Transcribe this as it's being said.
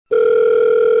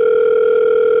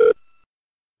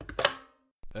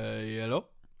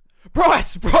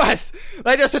Bryce!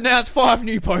 They just announced 5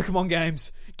 new Pokemon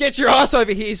games. Get your ass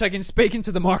over here so I can speak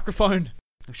into the microphone.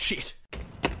 Oh, shit.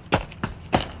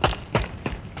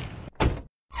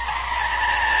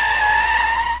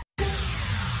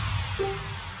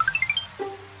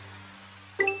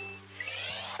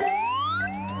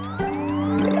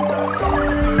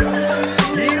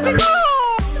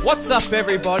 What's up,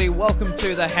 everybody? Welcome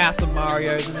to the House of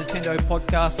Mario, the Nintendo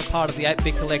podcast, a part of the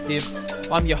 8-Bit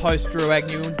Collective. I'm your host, Drew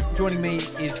Agnew, and joining me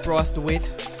is Bryce DeWitt.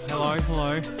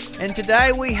 Hello. And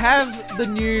today we have the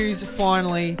news,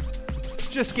 finally.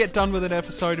 Just get done with an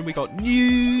episode and we got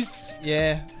news.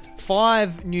 Yeah,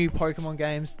 5 new Pokemon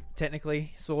games,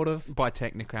 technically, sort of. By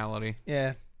technicality.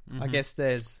 Yeah, I guess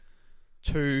there's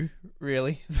 2,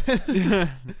 really.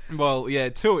 Well, yeah,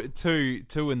 two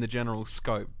in the general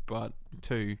scope, but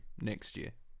 2 next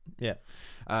year. Yeah.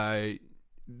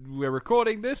 We're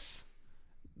recording this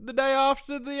the day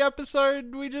after the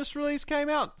episode we just released came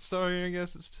out, so I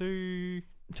guess it's 2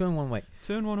 in 1 week.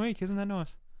 2 in 1 week, isn't that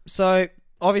nice? So,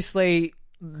 obviously,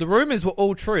 the rumours were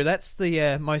all true. That's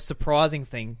the most surprising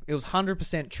thing. It was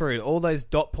 100% true. All those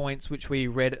dot points which we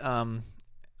read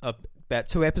about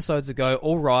 2 episodes ago,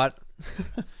 all right.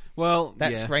 Well,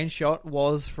 that screenshot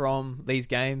was from these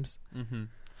games. Mm-hmm.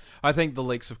 I think the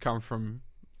leaks have come from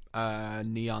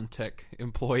Neon Tech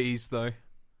employees, though.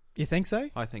 You think so?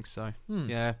 I think so.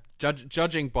 Yeah,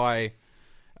 judging by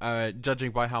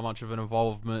how much of an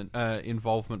involvement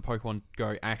Pokemon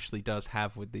Go actually does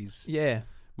have with these. Yeah.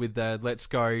 With Let's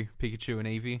Go Pikachu and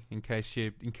Evee. In case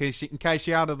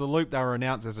you're out of the loop, they were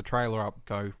announced as a trailer up.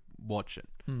 Go watch it.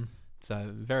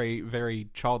 So very, very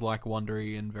childlike,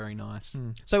 wondery, and very nice.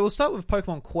 So we'll start with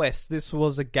Pokemon Quest. This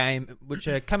was a game which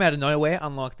came out of nowhere,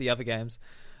 unlike the other games.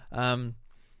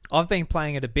 I've been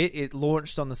playing it a bit. It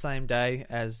launched on the same day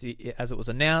as it was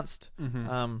announced.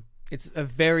 It's a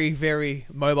very, very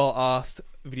mobile-ass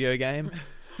video game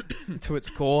to its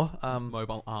core.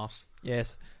 Mobile ass.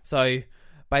 Yes. So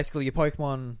basically, your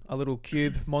Pokemon are little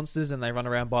cube monsters, and they run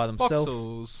around by themselves.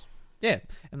 Voxels. Yeah,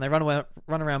 and they run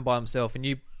around by themselves, and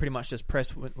you pretty much just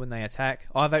press when they attack.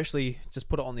 I've actually just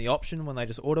put it on the option when they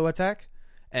just auto attack,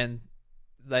 and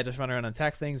they just run around and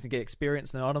attack things and get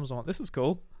experience and items. I'm like, this is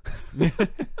cool.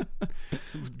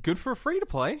 Good for a free to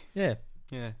play. Yeah.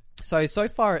 So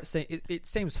far it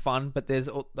seems fun, but there's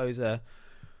those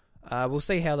we'll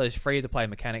see how those free to play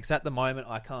mechanics. At the moment,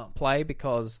 I can't play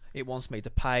because it wants me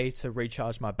to pay to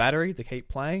recharge my battery to keep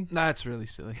playing. That's really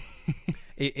silly.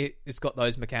 It's got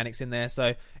those mechanics in there,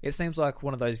 so it seems like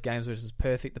one of those games which is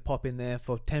perfect to pop in there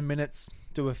for 10 minutes,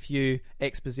 do a few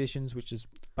expositions, which is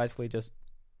basically just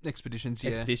expeditions,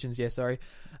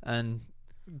 and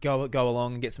go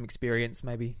along and get some experience,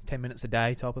 maybe 10 minutes a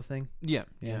day type of thing. Yeah.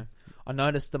 I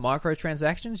noticed the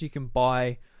microtransactions, you can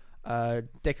buy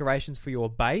decorations for your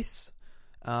base,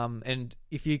 and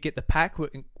if you get the pack,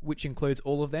 which includes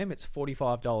all of them, it's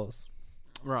 $45.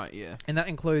 Right, yeah. And that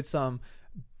includes some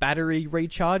battery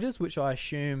recharges, which I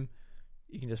assume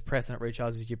you can just press and it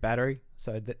recharges your battery,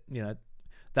 so that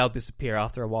they'll disappear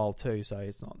after a while too. So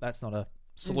that's not a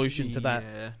solution to that.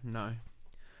 Yeah,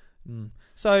 no.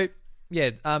 So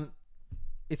yeah,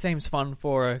 it seems fun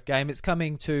for a game. It's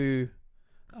coming to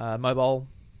mobile.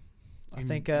 I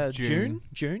think June.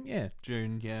 Yeah.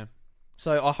 June. Yeah.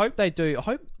 So I hope they do. I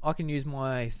hope I can use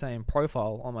my same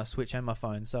profile on my Switch and my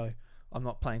phone, so I'm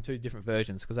not playing 2 different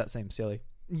versions, because that seems silly.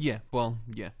 Yeah, well,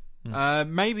 yeah.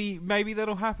 Maybe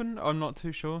that'll happen. I'm not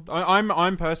too sure.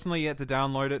 I'm personally yet to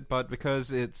download it, but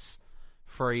because it's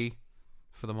free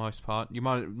for the most part, you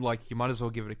might as well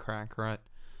give it a crack, right?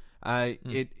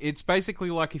 It's basically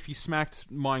like if you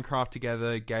smacked Minecraft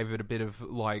together, gave it a bit of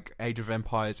like Age of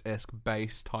Empires-esque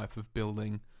base type of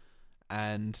building,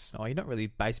 and you're not really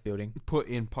base building. Put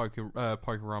in Poker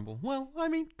Rumble. Well, I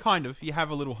mean, kind of. You have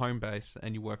a little home base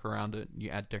and you work around it. And you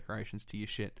add decorations to your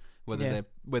shit, whether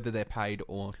they're paid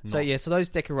or not. So those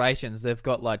decorations, they've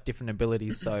got like different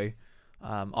abilities. So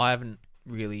I haven't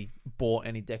really bought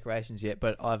any decorations yet,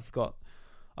 but I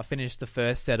finished the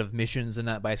first set of missions, and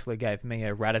that basically gave me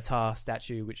a Rattata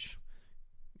statue, which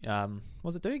what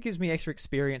does it do? It gives me extra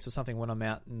experience or something when I'm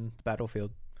out in the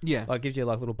battlefield. Yeah, it gives you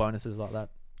like little bonuses like that.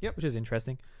 Yep, which is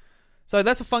interesting. So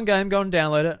that's a fun game. Go and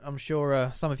download it. I'm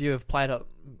sure some of you have played it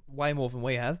way more than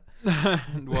we have.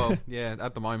 Well, yeah,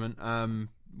 at the moment.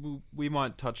 We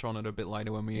might touch on it a bit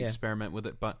later when we experiment with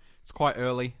it, but it's quite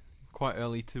early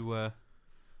to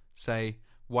say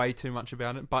way too much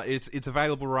about it. But it's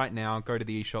available right now. Go to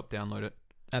the eShop, download it.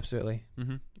 Absolutely.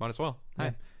 Might as well. Hey.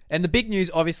 Yeah. And the big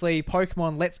news, obviously,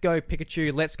 Pokemon Let's Go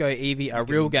Pikachu, Let's Go Evee are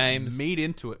real games. Meet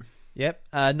into it. Yep.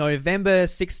 November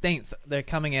 16th, they're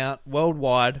coming out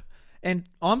worldwide. And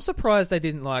I'm surprised they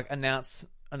didn't like announce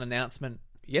an announcement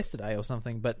yesterday or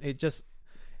something, but it just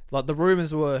like the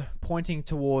rumors were pointing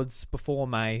towards before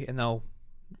May, and they'll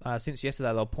since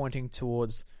yesterday they're pointing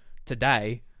towards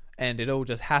today, and it all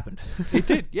just happened. It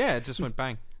did, yeah. It just went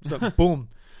bang, like, boom.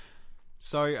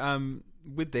 So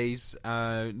with these,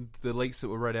 the leaks that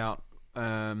were read out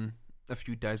a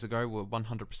few days ago were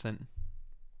 100%.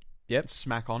 Yep,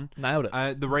 smack on, nailed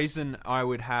it. The reason I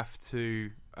would have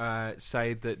to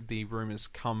say that the rumors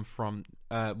come from,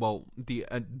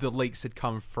 the leaks had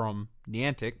come from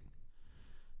Niantic,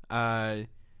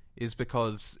 is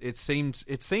because it seemed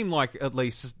like at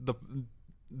least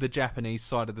the Japanese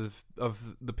side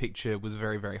of the picture was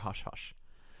very, very hush hush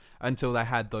until they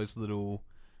had those little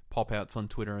pop outs on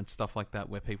Twitter and stuff like that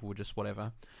where people were just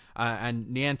whatever.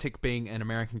 And Niantic being an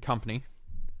American company,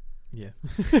 yeah,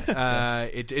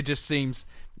 it just seems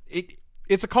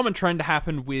it's a common trend to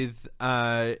happen with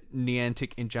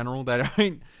Niantic in general. They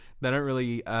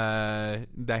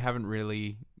haven't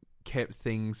really kept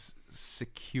things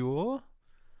secure,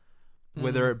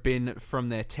 whether it been from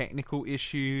their technical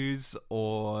issues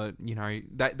or they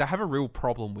have a real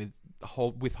problem with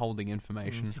withholding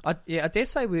information. I dare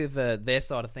say with their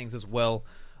side of things as well,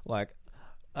 like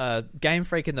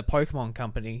Gamefreak and the Pokemon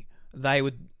company, they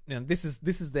would. This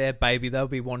is their baby. They'll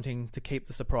be wanting to keep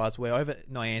the surprise. Where over at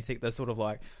Niantic, they're sort of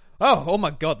like, oh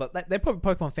my god, they're probably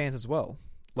Pokemon fans as well.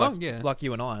 Like, like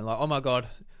you and I. Like, oh my god,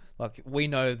 like we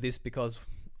know this because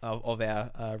of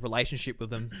our relationship with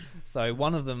them. So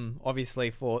one of them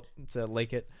obviously fought to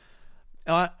leak it,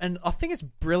 and I think it's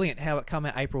brilliant how it come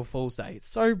out April Fool's Day. It's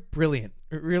so brilliant.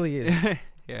 It really is.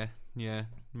 yeah.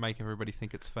 Make everybody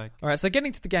think it's fake. All right, so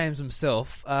getting to the games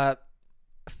themselves.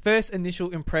 First initial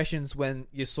impressions when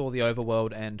you saw the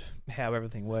overworld and how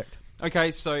everything worked.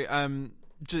 Okay, so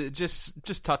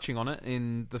just touching on it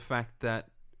in the fact that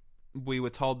we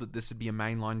were told that this would be a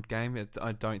mainline game.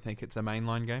 I don't think it's a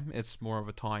mainline game. It's more of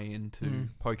a tie-in to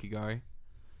Pokego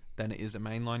than it is a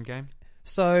mainline game.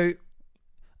 So,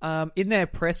 in their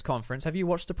press conference, have you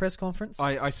watched the press conference?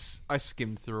 I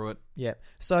skimmed through it. Yeah.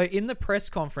 So in the press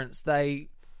conference,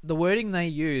 the wording they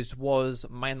used was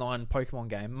mainline Pokemon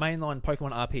game, mainline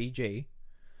Pokemon RPG.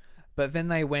 But then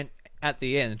they went at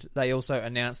the end. They also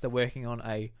announced they're working on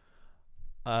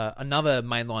another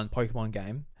mainline Pokemon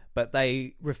game, but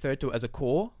they referred to it as a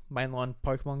core mainline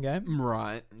Pokemon game.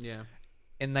 Right. Yeah.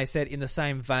 And they said in the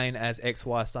same vein as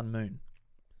XY Sun Moon.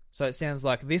 So it sounds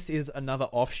like this is another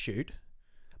offshoot,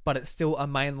 but it's still a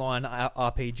mainline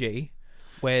RPG,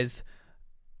 whereas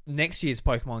next year's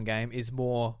Pokemon game is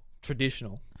more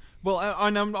traditional. Well,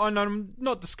 I'm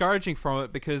not discouraging from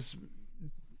it because,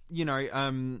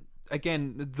 again,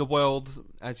 the world,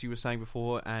 as you were saying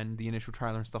before, and the initial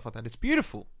trailer and stuff like that, it's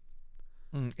beautiful.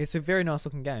 It's a very nice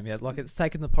looking game. Yeah, like it's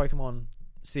taken the Pokemon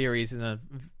series in a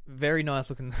very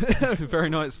nice looking, very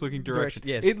nice looking direction.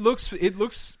 Yes, it looks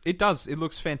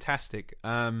fantastic.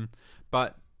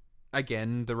 But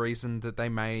again, the reason that they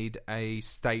made a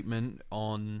statement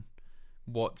on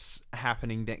what's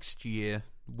happening next year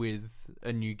with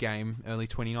a new game, early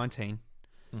 2019,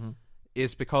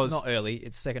 is because not early.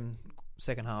 It's second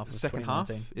half. Of second half.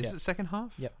 Is it second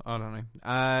half? Yep. I don't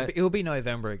know. It'll be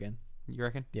November again. You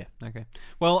reckon? Yeah. Okay.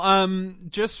 Well,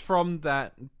 just from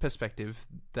that perspective,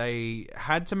 they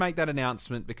had to make that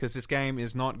announcement because this game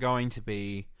is not going to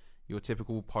be your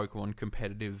typical Pokemon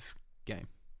competitive game.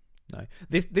 No.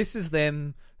 This is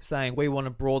them saying we want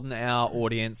to broaden our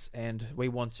audience and we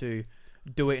want to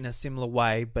do it in a similar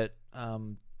way, but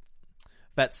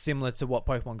that's similar to what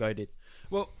Pokemon Go did.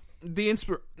 Well, the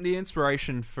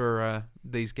inspiration for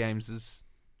these games is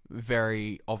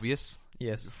very obvious.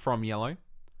 Yes. From Yellow.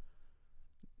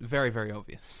 Very, very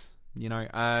obvious.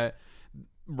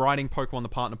 Riding Pokemon, the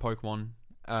partner Pokemon,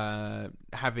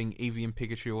 having Evee and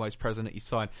Pikachu always present at your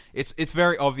side. It's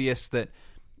very obvious that,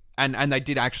 and they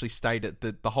did actually state it,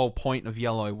 that the whole point of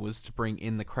Yellow was to bring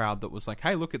in the crowd that was like,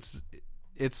 hey, look, it's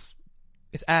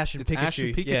Ash and Pikachu. Ash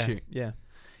and Pikachu. Yeah.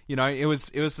 It was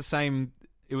the same.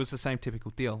 It was the same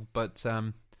typical deal. But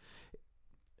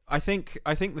I think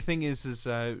the thing is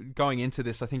going into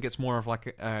this, I think it's more of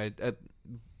like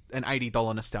an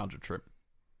 $80 nostalgia trip.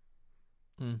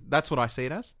 That's what I see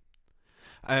it as.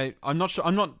 I'm not sure.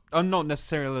 I'm not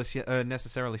necessarily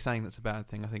saying that's a bad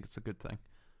thing. I think it's a good thing.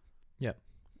 Yeah.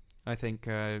 I think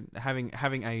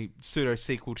having a pseudo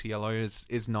sequel to Yellow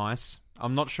is nice.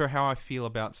 I'm not sure how I feel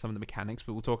about some of the mechanics,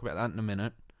 but we'll talk about that in a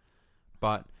minute.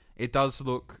 But it does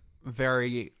look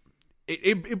very.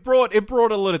 It brought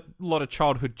a lot of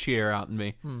childhood cheer out in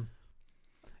me.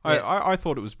 I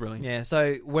thought it was brilliant. Yeah.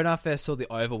 So when I first saw the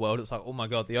overworld, it's like, oh my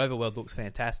god, the overworld looks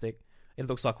fantastic. It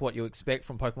looks like what you expect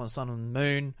from Pokemon Sun and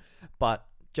Moon, but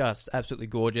just absolutely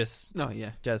gorgeous. Oh,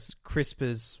 yeah. Just crisp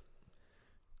as...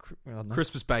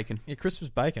 Crisp as bacon. Yeah, crisp as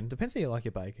bacon. Depends how you like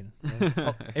your bacon.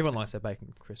 Yeah. Everyone likes their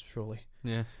bacon crisp, surely.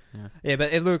 Yeah. Yeah,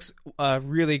 but it looks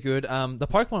really good. The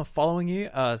Pokemon following you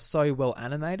are so well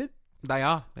animated. They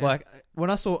are. Yeah. Like, when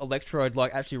I saw Electrode,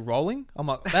 like, actually rolling, I'm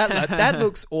like, that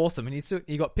looks awesome. And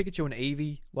you got Pikachu and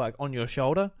Evee, like, on your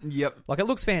shoulder. Yep. Like, it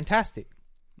looks fantastic.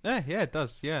 Yeah, it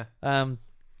does, yeah. And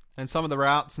some of the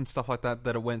routes and stuff like that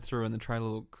it went through in the trailer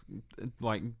look,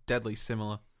 like, deadly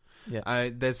similar. Yeah.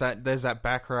 There's that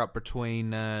back route between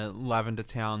Lavender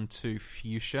Town to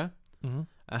Fuchsia.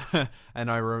 Mm-hmm.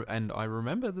 And I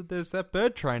remember that there's that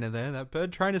bird trainer there. That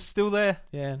bird trainer's still there.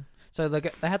 Yeah. So they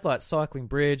had like Cycling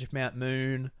Bridge, Mount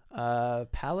Moon,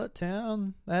 Pallet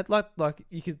Town. They had like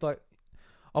you could like.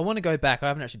 I want to go back. I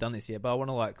haven't actually done this yet, but I want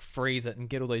to like freeze it and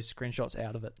get all these screenshots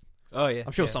out of it. Oh yeah,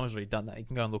 I'm sure someone's already done that. You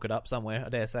can go and look it up somewhere. I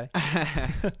dare say.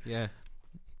 Yeah.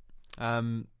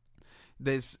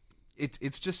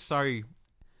 It's just so.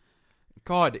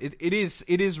 God, it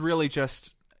is really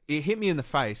just. It hit me in the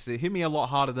face. It hit me a lot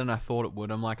harder than I thought it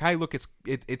would. I'm like, hey, look,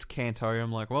 it's Kanto.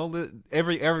 I'm like, well,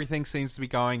 everything seems to be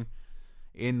going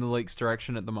in the leak's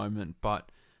direction at the moment,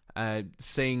 but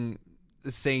seeing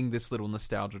this little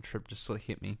nostalgia trip just sort of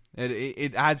hit me.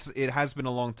 It has been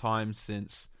a long time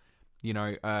since,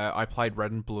 I played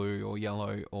Red and Blue or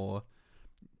Yellow or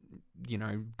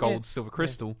Gold, Silver,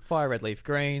 Crystal, Fire Red Leaf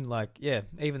Green. Like, yeah,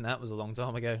 even that was a long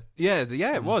time ago. Yeah,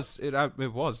 it was. It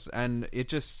was, and it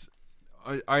just.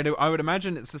 I would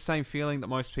imagine it's the same feeling that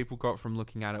most people got from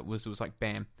looking at it. It was like,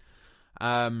 bam.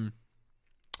 The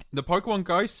Pokemon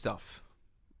Go stuff.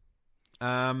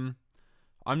 I'm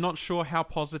not sure how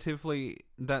positively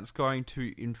that's going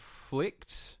to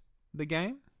inflict the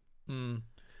game.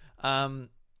 I'm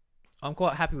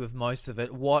quite happy with most of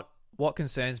it. What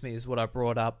concerns me is what I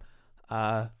brought up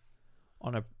on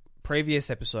a previous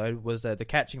episode was the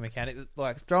catching mechanic.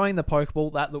 Like, throwing the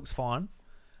Pokeball, that looks fine.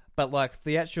 But like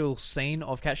the actual scene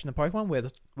of catching the Pokemon,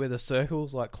 where the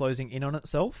circle's like closing in on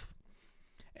itself,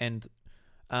 and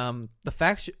the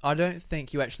fact I don't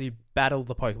think you actually battle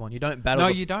the Pokemon. You don't battle. No,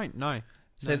 you don't. No.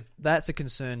 So that's a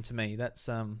concern to me. That's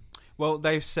Well,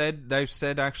 they've said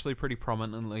actually pretty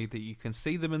prominently that you can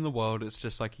see them in the world. It's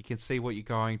just like you can see what you're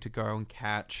going to go and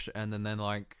catch, and then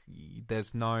like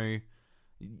there's no.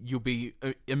 You'll be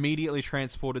immediately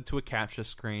transported to a capture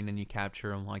screen, and you capture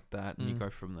them like that, and you go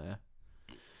from there.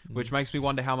 Which makes me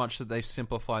wonder how much that they've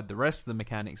simplified the rest of the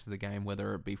mechanics of the game,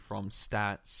 whether it be from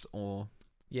stats or...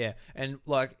 Yeah, and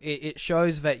like it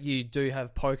shows that you do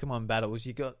have Pokemon battles.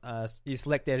 You got you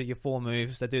select out of your 4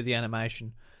 moves, they do the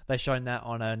animation. They've shown that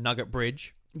on a Nugget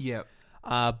Bridge. Yep.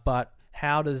 But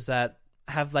how does that...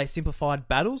 Have they simplified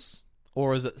battles?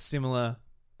 Or is it similar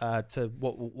to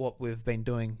what we've been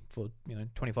doing for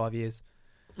 25 years?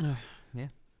 Yeah,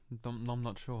 I'm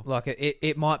not sure. Like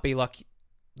it might be like...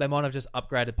 They might have just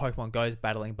upgraded Pokemon Go's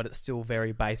battling, but it's still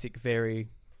very basic, very,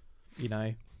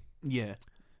 Yeah.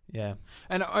 Yeah.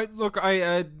 And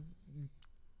I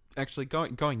actually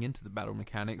going into the battle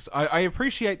mechanics, I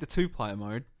appreciate the 2-player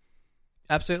mode.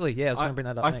 Absolutely, yeah. I was going to bring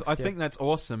that up next. I think that's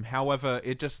awesome. However,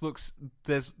 it just looks...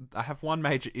 I have one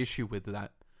major issue with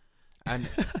that. And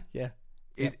yeah.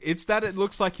 It's that it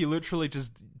looks like you're literally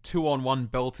just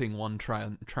 2-on-1 belting one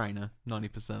trainer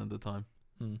 90% of the time.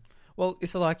 Well,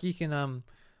 it's like you can...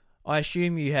 I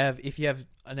assume if you have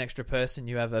an extra person,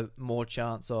 you have a more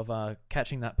chance of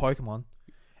catching that Pokemon.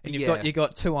 And you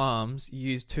got 2 arms,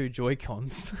 you use 2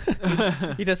 Joy-Cons.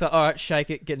 You just like, all right, shake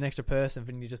it, get an extra person,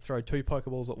 then you just throw 2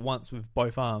 Pokeballs at once with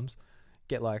both arms,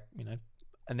 get like,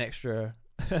 an extra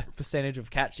percentage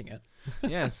of catching it.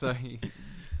 Yeah, so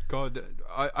God,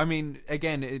 I mean,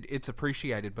 again, it's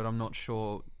appreciated, but I'm not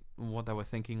sure what they were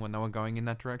thinking when they were going in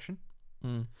that direction.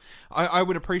 I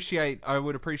would appreciate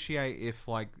if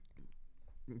like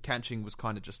catching was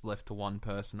kind of just left to one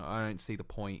person. I don't see the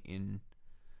point in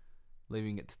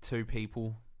leaving it to 2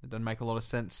 people. It doesn't make a lot of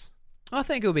sense. I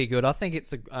think it'll be good. I think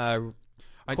it's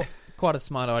quite a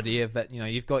smart idea that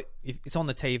it's on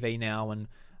the TV now, and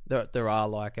there are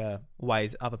like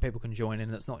ways other people can join in.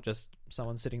 And it's not just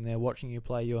someone sitting there watching you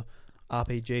play your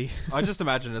RPG. I just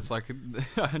imagine it's like these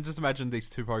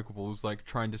 2 Pokeballs like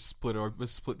trying to split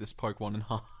this Pokemon in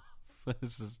half.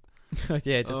 It's just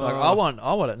yeah, just like I want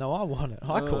it. No, I want it.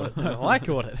 I caught it. No, I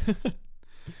caught it.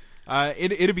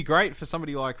 It'd be great for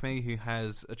somebody like me who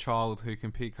has a child who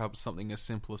can pick up something as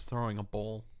simple as throwing a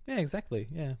ball. Yeah, exactly.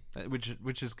 Yeah,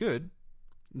 which is good.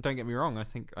 Don't get me wrong. I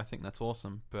think that's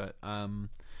awesome. But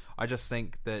I just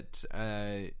think that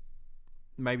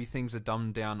maybe things are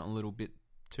dumbed down a little bit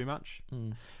too much.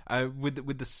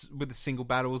 With the single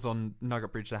battles on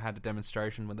Nugget Bridge, they had a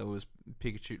demonstration where there was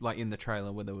Pikachu, like in the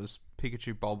trailer, where there was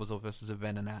Pikachu, Bulbasaur versus a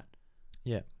Venonat.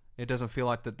 Yeah. It doesn't feel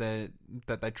like that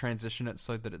they transition it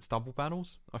so that it's double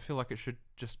battles. I feel like it should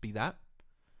just be that.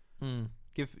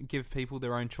 Give people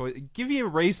their own choice. Give you a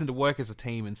reason to work as a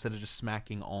team instead of just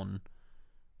smacking on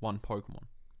one Pokemon.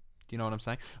 Do you know what I'm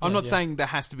saying? I'm not saying there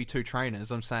has to be 2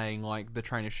 trainers. I'm saying like the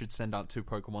trainer should send out 2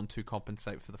 Pokemon to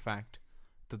compensate for the fact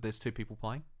that there's 2 people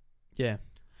playing. Yeah.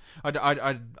 I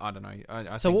don't know.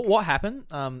 I so think... what happened?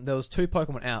 There was 2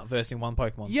 Pokemon out versus 1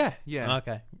 Pokemon. Yeah.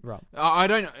 Okay, right. I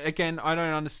don't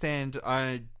understand.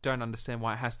 I don't understand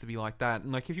why it has to be like that.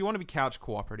 And like, if you want to be couch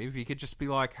cooperative, you could just be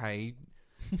like, hey,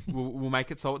 we'll make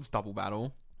it so it's double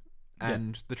battle,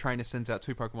 and the trainer sends out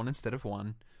 2 Pokemon instead of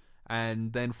 1.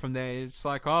 And then from there, it's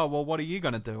like, oh, well, what are you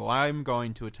going to do? I'm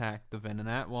going to attack the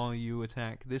Venonat while you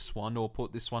attack this one, or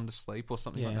put this one to sleep, or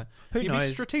something like that. Who knows?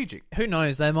 Be strategic. Who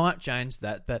knows? They might change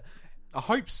that, but... I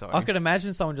hope so. I could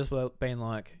imagine someone just being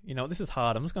like, you know, this is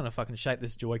hard. I'm just going to fucking shape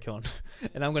this Joy-Con,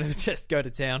 and I'm going to just go to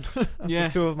town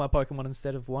with 2 of my Pokemon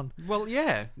instead of 1. Well,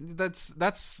 yeah, that's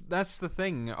the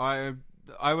thing.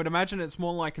 I would imagine it's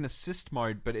more like an assist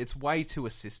mode, but it's way too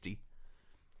assisty.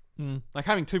 Like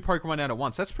having 2 Pokemon out at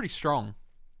once, that's pretty strong.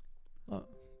 Well,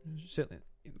 certainly,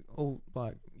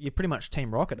 like you're pretty much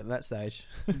Team Rocket at that stage.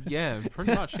 Yeah,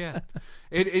 pretty much. Yeah,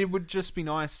 it would just be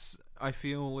nice. I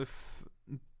feel if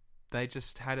they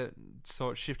just had it so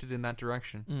it shifted in that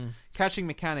direction. Catching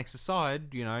mechanics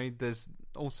aside, you know, there's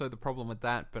also the problem with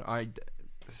that. But I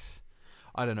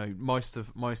don't know. Most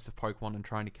of Pokemon and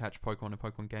trying to catch Pokemon in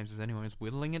Pokemon games is anyways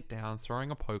whittling it down, throwing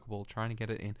a Pokeball, trying to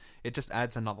get it in. It just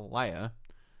adds another layer.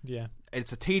 Yeah.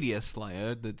 It's a tedious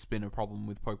layer that's been a problem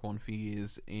with Pokemon for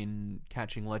years in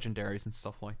catching legendaries and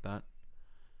stuff like that.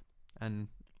 And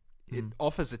it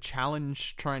offers a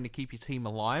challenge trying to keep your team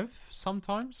alive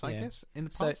sometimes, I guess, in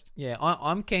the past. So,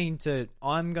 I'm keen to...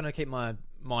 I'm going to keep my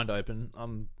mind open.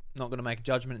 I'm not going to make a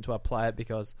judgment until I play it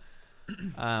because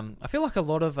I feel like a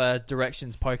lot of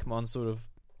directions Pokemon sort of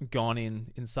gone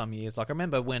in some years. Like I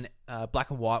remember when Black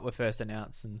and White were first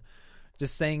announced and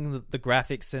just seeing the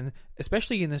graphics and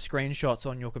especially in the screenshots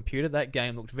on your computer, that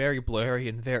game looked very blurry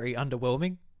and very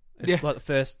underwhelming. It's like the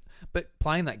first, but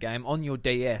playing that game on your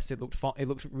DS, it looked it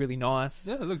looked really nice.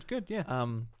 Yeah, it looked good. Yeah.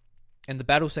 And the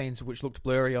battle scenes, which looked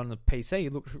blurry on the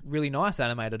PC, looked really nice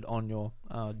animated on your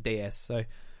DS. So,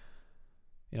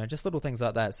 you know, just little things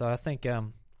like that. So I think,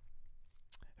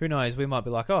 who knows? We might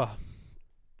be like, oh.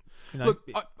 You know, look,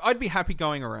 I'd be happy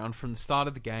going around from the start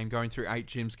of the game, going through 8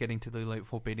 gyms, getting to the Elite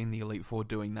Four, beating the Elite Four,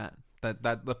 doing that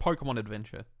the Pokemon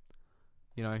adventure.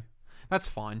 You know, that's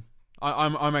fine.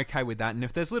 I'm okay with that. And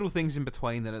if there's little things in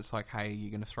between that it's like, hey, you're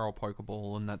going to throw a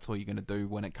Pokeball and that's all you're going to do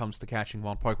when it comes to catching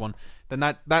one Pokemon, then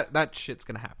that shit's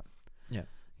going to happen. Yeah,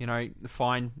 you know,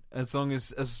 fine, as long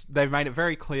as they've made it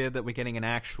very clear that we're getting an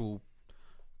actual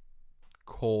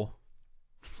core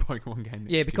Pokemon game.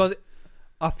 Yeah, because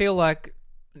I feel like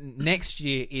next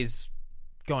year is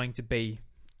going to be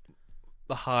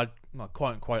the quote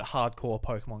unquote hardcore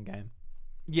Pokemon game.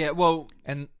 Yeah, well,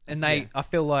 and they, I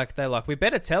feel like they're like, we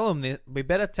better tell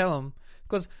them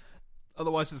because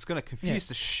otherwise it's going to confuse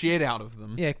the shit out of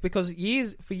them. Yeah, because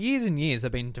for years and years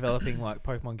they've been developing like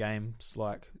Pokemon games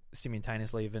like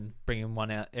simultaneously, even bringing one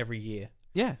out every year.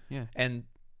 Yeah. And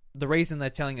the reason they're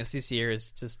telling us this year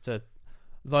is just to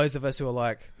those of us who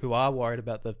are worried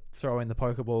about the throw in the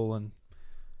Pokeball and,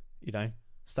 you know,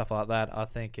 stuff like that. I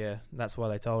think that's why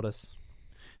they told us.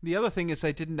 The other thing is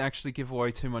they didn't actually give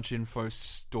away too much info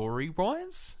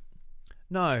story-wise.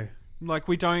 No, like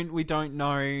we don't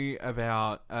know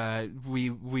about.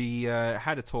 We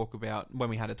had to talk about when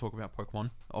we had to talk about Pokemon.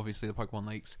 Obviously, the Pokemon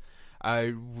leaks.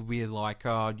 We're like,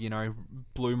 you know,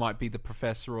 Blue might be the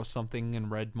professor or something, and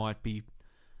Red might be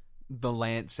the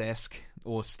Lance-esque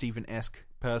or Steven-esque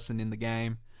person in the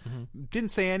game. Mm-hmm. Didn't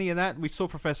see any of that. We saw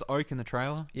Professor Oak in the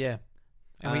trailer. Yeah,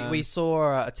 and we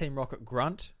saw a Team Rocket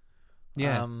grunt.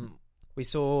 Yeah. We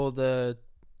saw the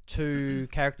 2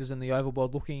 characters in the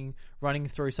overworld running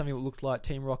through something that looked like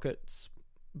Team Rocket's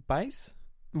base.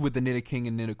 With the Nidoking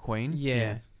and Nidoqueen.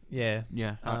 Yeah.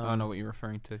 I know what you're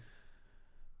referring to.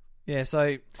 Yeah,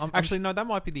 so... Actually, no, that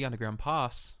might be the Underground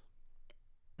Pass.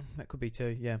 That could be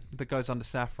too, yeah. That goes under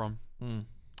Saffron.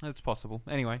 That's possible.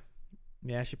 Anyway.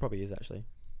 Yeah, she probably is, actually.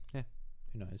 Yeah.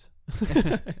 Who knows?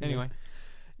 Anyway.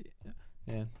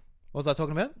 Yeah. What was I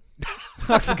talking about?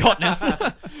 I forgot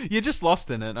now. You're just lost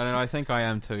in it, and I think I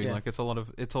am too. Yeah. Like it's a lot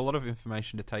of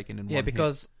information to take in one. Yeah,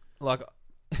 because like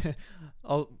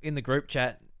in the group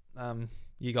chat,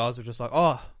 you guys were just like,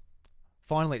 "Oh,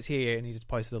 finally it's here, and he just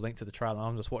posted a link to the trailer. And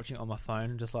I'm just watching it on my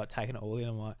phone, just like taking it all in.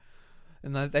 I'm like,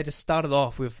 and they just started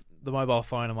off with the mobile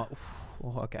phone. I'm like,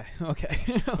 oh, okay. All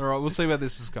right, we'll see where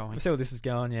this is going. We'll see where this is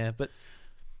going. Yeah, but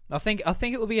I think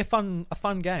it will be a fun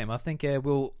game. I think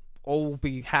we'll all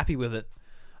be happy with it.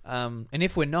 And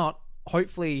if we're not,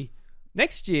 hopefully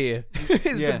next year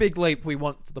is the big leap we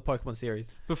want for the Pokemon series.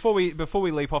 Before we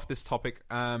leap off this topic,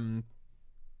 and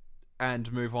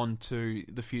move on to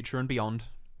the future and beyond,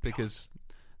 because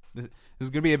this is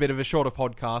going to be a bit of a shorter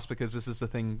podcast, because this is the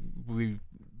thing we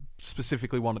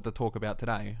specifically wanted to talk about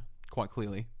today, quite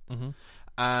clearly.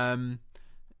 Mm-hmm.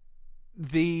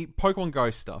 The Pokemon Go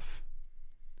stuff.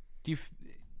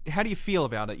 How do you feel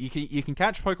about it? You can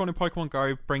catch Pokemon in Pokemon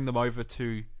Go, bring them over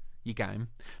to your game.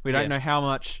 We don't know how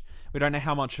much. We don't know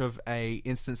how much of a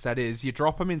instance that is. You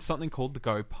drop them in something called the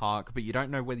Go Park, but you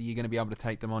don't know whether you're going to be able to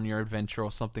take them on your adventure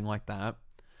or something like that.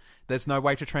 There's no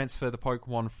way to transfer the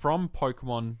Pokemon from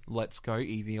Pokemon Let's Go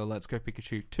Eevee or Let's Go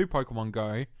Pikachu to Pokemon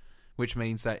Go, which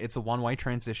means that it's a one-way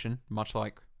transition, much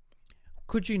like...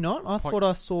 Could you not? I thought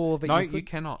I saw that you could. You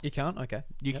cannot. You can't? Okay.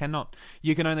 You cannot.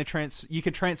 You can only you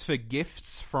can transfer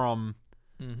gifts from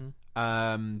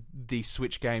the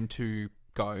Switch game to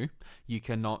Go. You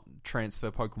cannot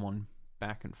transfer Pokemon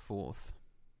back and forth.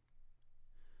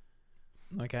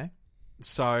 Okay.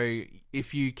 So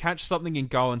if you catch something in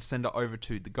Go and send it over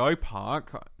to the Go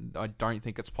Park, I don't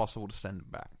think it's possible to send it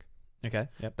back. Okay.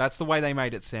 Yep. That's the way they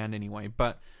made it sound anyway.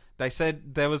 But they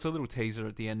said there was a little teaser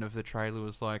at the end of the trailer. It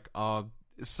was like,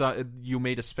 so you'll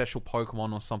meet a special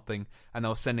Pokemon or something, and they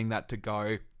were sending that to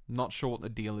Go. Not sure what the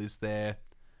deal is there.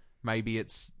 Maybe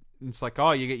it's like,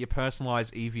 you get your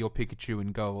personalized Eevee or Pikachu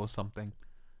in Go or something.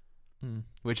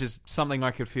 Which is something I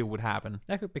could feel would happen.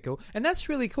 That could be cool. And that's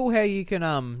really cool how you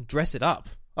can dress it up.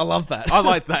 I love that. I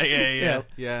like that,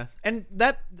 yeah. And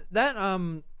that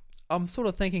I'm sort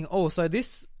of thinking, so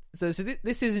this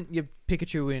isn't your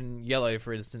Pikachu in yellow,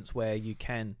 for instance, where you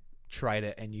can trade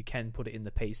it and you can put it in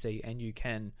the PC and you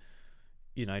can,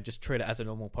 just treat it as a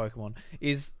normal Pokemon.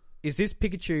 Is this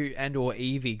Pikachu and or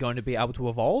Eevee going to be able to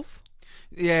evolve?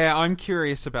 Yeah, I'm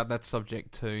curious about that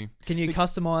subject too. Can you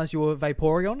customize your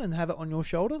Vaporeon and have it on your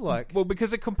shoulder? Well,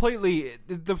 because it completely...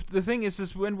 The thing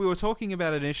is when we were talking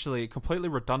about it initially, it completely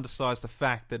redundantized the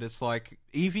fact that it's like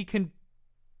Eevee can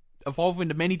evolve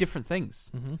into many different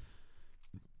things. Mm-hmm.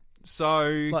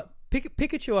 So...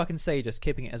 Pikachu, I can see just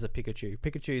keeping it as a Pikachu.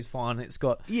 Pikachu's fine. It's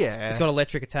got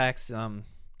electric attacks.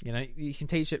 You can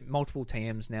teach it multiple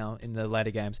TMs now in the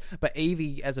later games. But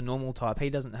Eevee, as a normal type, he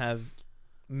doesn't have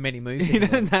many moves. He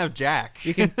doesn't have Jack.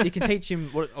 You can teach him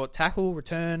what tackle,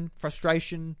 return,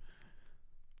 frustration.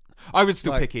 I would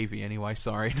still pick Eevee anyway.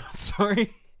 Sorry, not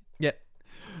sorry. Yeah,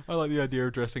 I like the idea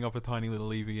of dressing up a tiny little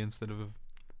Eevee instead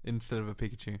of a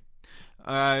Pikachu.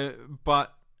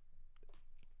 But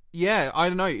yeah, I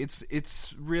don't know.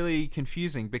 It's really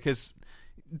confusing because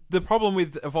the problem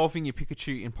with evolving your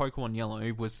Pikachu in Pokemon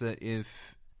Yellow was that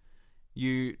if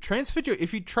you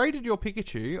traded your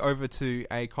Pikachu over to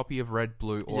a copy of Red,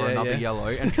 Blue, or another Yellow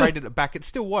and traded it back, it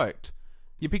still worked.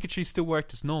 Your Pikachu still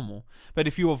worked as normal. But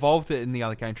if you evolved it in the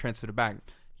other game, transferred it back,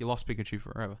 you lost Pikachu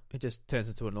forever. It just turns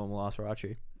into a normal ass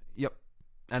Raichu. Yep.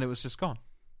 And it was just gone.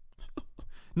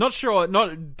 Not sure.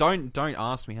 Don't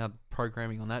ask me how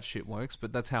programming on that shit works,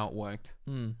 but that's how it worked.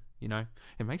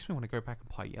 It makes me want to go back and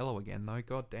play Yellow again, though.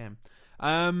 God damn.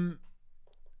 3DS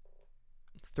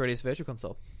Virtual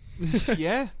Console.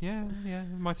 yeah.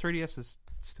 My 3DS is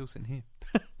still sitting here.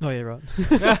 Oh yeah,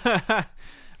 right.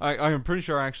 I'm pretty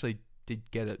sure I actually did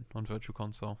get it on Virtual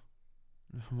Console.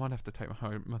 I might have to take my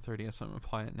 3DS home and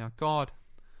play it now. God.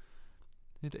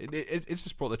 It's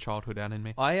just brought the childhood out in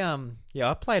me.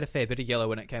 I played a fair bit of Yellow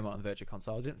when it came out on the Virtual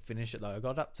Console. I didn't finish it though. I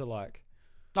got up to I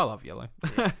love Yellow.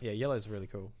 yeah, Yellow's really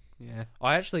cool. Yeah.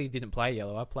 I actually didn't play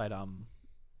Yellow. I played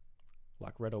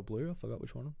Red or Blue. I forgot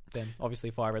which one. Then obviously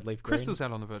Fire Red Leaf Green. Crystal's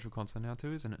out on the Virtual Console now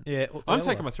too, isn't it? Yeah. I'm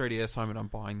taking my 3DS home and I'm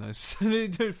buying those.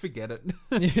 Don't forget it.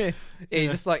 yeah,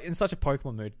 you're just like in such a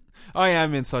Pokemon mood. I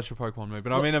am in such a Pokemon mood,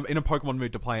 but I'm in a Pokemon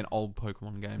mood to play an old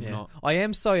Pokemon game. Yeah. I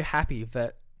am so happy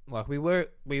that we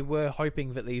were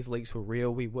hoping that these leaks were real.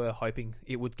 We were hoping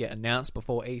it would get announced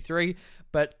before E3,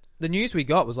 but the news we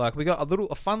got was we got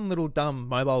a fun little dumb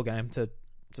mobile game to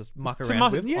just muck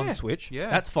around with on Switch. Yeah.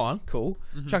 That's fine, cool.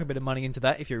 Mm-hmm. Chuck a bit of money into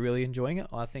that if you're really enjoying it.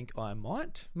 I think I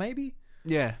might, maybe.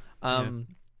 Yeah.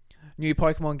 New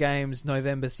Pokemon games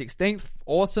November 16th.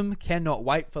 Awesome. Cannot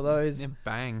wait for those. Yeah,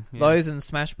 bang. Yeah. Those and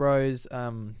Smash Bros.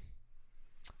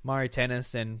 Mario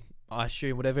Tennis, and I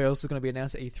assume whatever else is going to be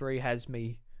announced at E3 has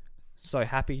me so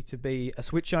happy to be a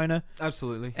Switch owner.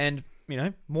 Absolutely. And,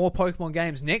 more Pokemon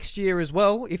games next year as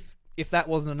well, if if that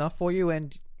wasn't enough for you,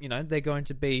 and they're going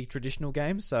to be traditional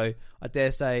games, so I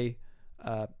dare say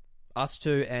us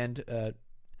two and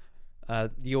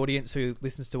the audience who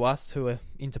listens to us who are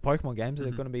into Pokemon games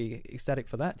are going to be ecstatic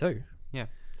for that too. Yeah,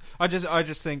 I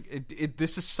just think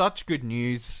this is such good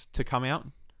news to come out.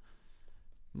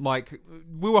 Like,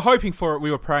 we were hoping for it, we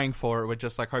were praying for it. We're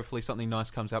just like, hopefully something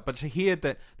nice comes out. But to hear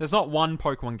that there's not one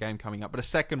Pokemon game coming out, but a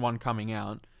second one coming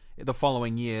out the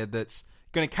following year that's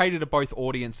going to cater to both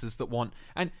audiences that want.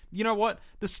 And you know what?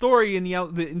 The story in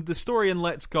the story in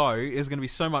Let's Go is going to be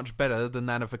so much better than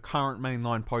that of a current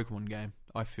mainline Pokemon game,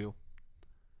 I feel.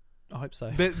 I hope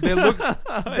so.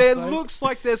 There looks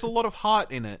like there's a lot of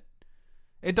heart in it.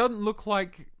 It doesn't look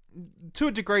like, to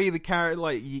a degree, the character,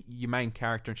 like your main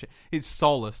character and shit, is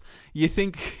soulless. You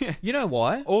think, you know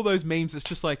why? All those memes, it's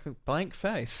just like blank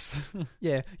face.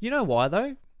 Yeah, you know why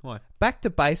though? Why? Back to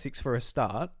basics for a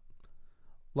start.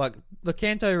 Like the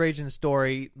Kanto region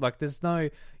story, like there's no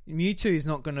Mewtwo's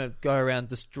not going to go around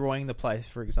destroying the place,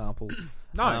 for example.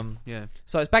 No, yeah.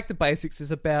 So it's back to basics.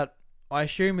 It's about, I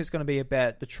assume it's going to be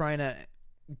about the trainer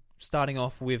starting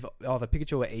off with either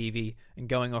Pikachu or Evee and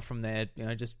going off from there,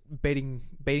 just beating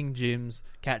gyms,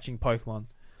 catching Pokemon.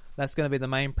 That's going to be the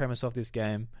main premise of this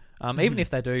game. Even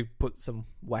if they do put some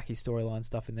wacky storyline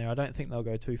stuff in there, I don't think they'll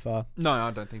go too far. No,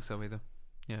 I don't think so either.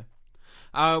 Yeah.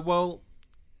 Well,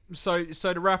 so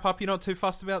to wrap up, you're not too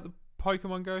fussed about the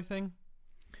Pokemon Go thing?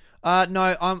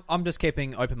 No, I'm just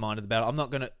keeping open-minded about it. I'm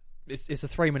not going to... It's a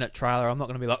 3-minute trailer. I'm not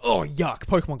going to be like, oh, yuck,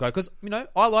 Pokemon Go. Because,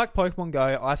 I like Pokemon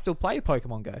Go. I still play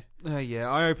Pokemon Go. Yeah,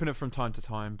 I open it from time to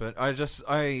time. But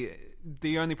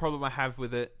the only problem I have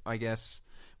with it, I guess,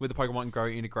 with the Pokemon Go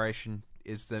integration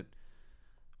is that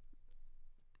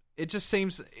it just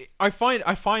seems... I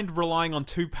find relying on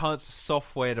two pallets of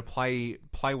software to play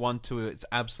one to its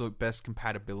absolute best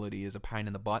compatibility is a pain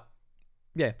in the butt.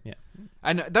 Yeah.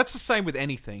 And that's the same with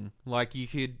anything. Like, you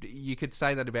could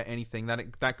say that about anything.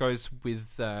 That goes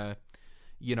with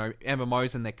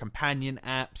MMOs and their companion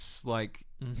apps. Like,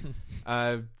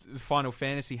 Final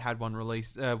Fantasy had one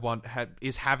released.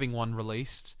 Is having one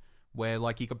released where,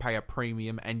 like, you can pay a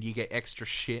premium and you get extra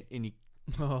shit in your...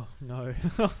 Oh no!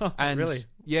 And really?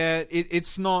 Yeah,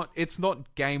 it's not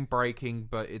game breaking,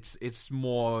 but it's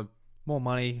more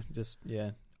money. Just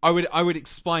yeah. I would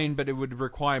explain, but it would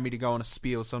require me to go on a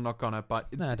spiel, so I'm not gonna.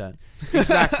 But no, I don't.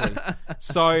 Exactly.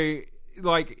 So,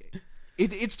 like,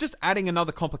 it's just adding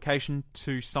another complication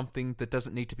to something that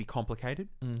doesn't need to be complicated.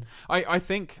 I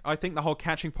think the whole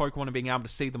catching Pokemon and being able to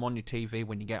see them on your TV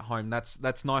when you get home,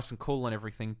 that's nice and cool and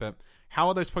everything. But how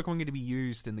are those Pokemon going to be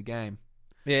used in the game?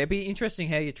 Yeah, it'd be interesting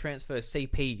how you transfer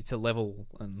CP to level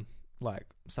and like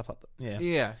stuff like that.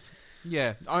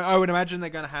 Yeah. I would imagine they're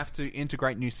going to have to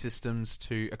integrate new systems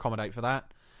to accommodate for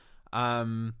that.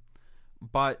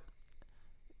 But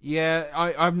yeah,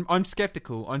 I'm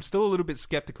skeptical. I'm still a little bit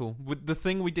skeptical. With the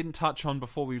thing we didn't touch on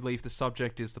before we leave the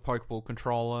subject is the Pokeball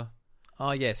controller.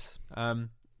 Oh yes.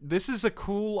 This is a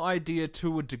cool idea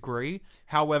to a degree.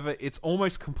 However, it's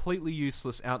almost completely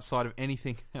useless outside of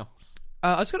anything else.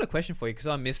 I just got a question for you because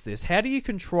I missed this. How do you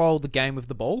control the game with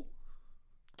the ball?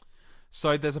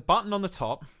 So there's a button on the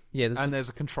top. Yeah, there's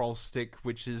a control stick,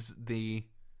 which is the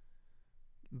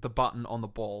button on the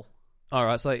ball. All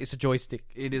right, so it's a joystick.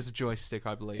 It is a joystick,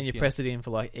 I believe. And you press it in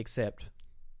for like accept.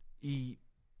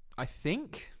 I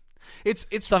think it's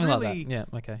something really, like that. Yeah,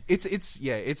 okay.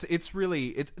 It's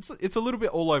really a little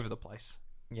bit all over the place.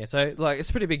 Yeah, so like it's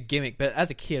a pretty big gimmick, but as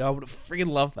a kid, I would have freaking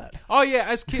loved that. Oh yeah,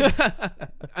 as kids,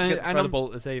 and throw the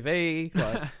ball at the TV.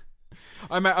 Like.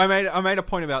 I made a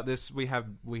point about this. We had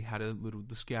a little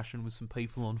discussion with some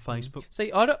people on Facebook.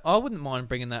 See, I wouldn't mind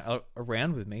bringing that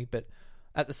around with me, but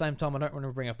at the same time, I don't want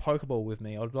to bring a Pokeball with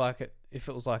me. I'd like it if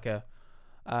it was like a,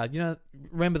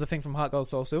 remember the thing from Heart Gold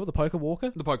Soul Silver, the Poke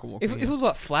Walker? The Poke Walker. If it was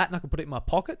like flat and I could put it in my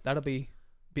pocket, that'd be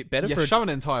a bit better. Yeah, shove an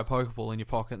entire Pokeball in your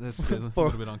pocket. That's a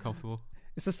little bit uncomfortable.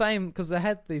 It's the same because they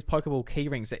had these Pokeball key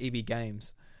rings at Evee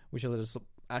Games, which are just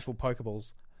actual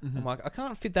Pokeballs. Mm-hmm. I'm like, I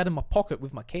can't fit that in my pocket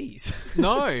with my keys.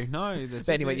 No. But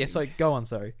anyway, yeah, so go on,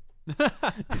 sorry.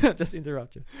 Just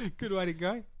interrupt you. Good way to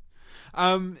go.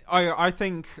 I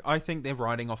think they're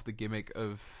riding off the gimmick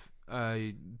of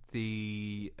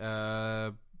the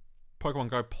Pokemon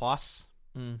Go Plus.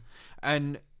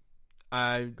 And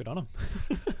good on them.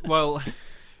 Well,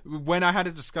 when I had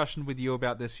a discussion with you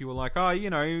about this, you were like,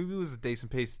 it was a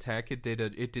decent piece of tech. It did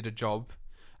a job.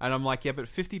 And I'm like, yeah, but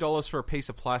 $50 for a piece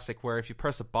of plastic where if you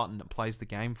press a button, it plays the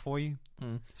game for you.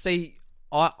 See,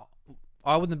 I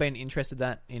wouldn't have been interested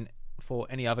for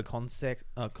any other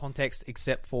context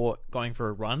except for going for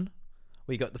a run.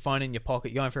 Where you got the phone in your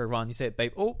pocket, you're going for a run, you see it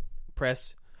beep,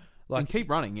 press. and keep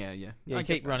running. Yeah. Yeah,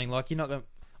 keep running. Like you're not going.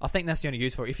 I think that's the only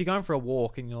use for it. If you're going for a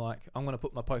walk and you're like, I'm going to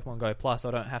put my Pokemon Go Plus,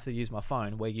 I don't have to use my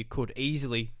phone, where you could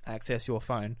easily access your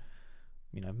phone.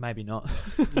 Maybe not.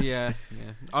 yeah.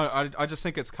 I just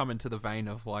think it's come into the vein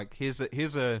of like, here's a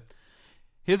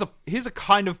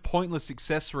kind of pointless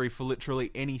accessory for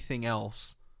literally anything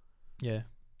else. Yeah.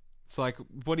 It's like,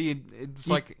 what do you? It's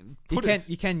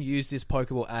you can use this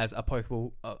Pokeball as a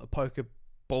Pokeball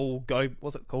Go.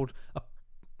 What's it called? I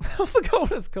forgot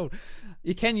what it's called.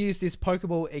 You can use this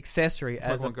Pokeball accessory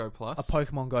as Pokemon Go Plus. A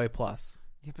Pokemon Go Plus.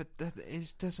 Yeah, but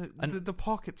the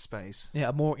pocket space. Yeah,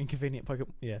 a more inconvenient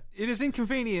Pokemon. Yeah, it is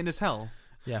inconvenient as hell.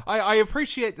 Yeah, I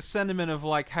appreciate the sentiment of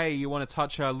like, hey, you want to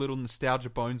touch our little nostalgia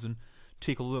bones and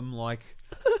tickle them, like,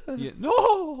 yeah,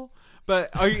 no.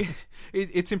 But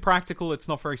it's impractical. It's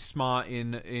not very smart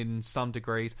in some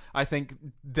degrees. I think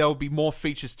there'll be more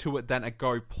features to it than the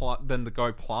Go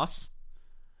Plus,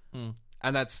 and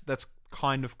that's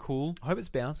kind of cool. I hope it's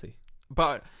bouncy.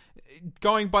 But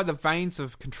going by the veins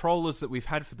of controllers that we've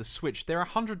had for the Switch, they're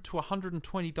 $100 to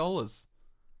 $120.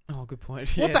 Oh, good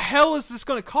point. What the hell is this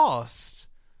going to cost?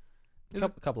 A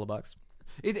couple of bucks.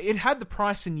 It had the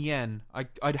price in yen. I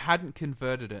hadn't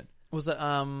converted it. Was it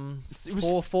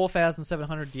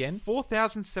 4,700 yen?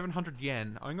 4,700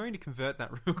 yen. I'm going to convert that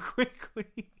real quickly.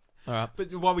 All right.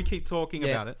 But while we keep talking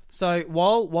about it. So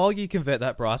while you convert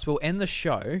that, Bryce, we'll end the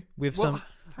show with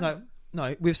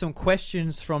with some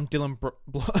questions from Dylan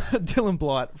Dylan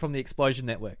Blight from the Explosion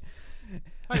Network.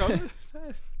 Hang on.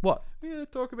 What? We're going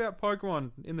to talk about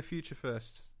Pokemon in the future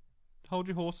first. Hold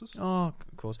your horses. Oh,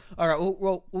 of course. All right,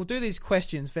 we'll do these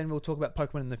questions, then we'll talk about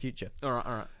Pokemon in the future. All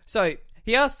right. So,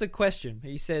 he asked a question.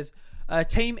 He says,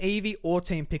 Team Evee or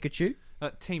Team Pikachu?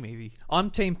 Team Evee. I'm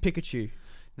Team Pikachu.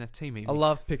 No, Team Evee. I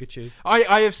love Pikachu.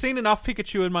 I have seen enough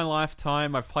Pikachu in my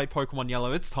lifetime. I've played Pokemon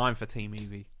Yellow. It's time for Team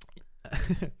Evee.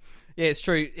 Yeah, it's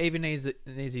true. Evee needs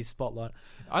his spotlight.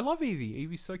 I love Evee.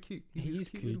 Eevee's so cute. He's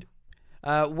cute.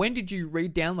 When did you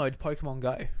re-download Pokemon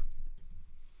Go?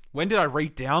 When did I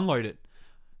re-download it?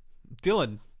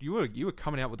 Dylan, you were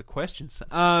coming out with the questions.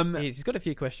 He's got a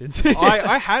few questions.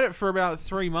 I had it for about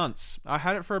 3 months.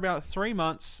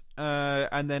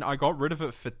 And then I got rid of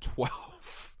it for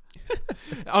 12.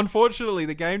 Unfortunately,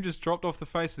 the game just dropped off the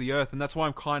face of the earth, and that's why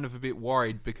I'm kind of a bit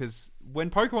worried, because when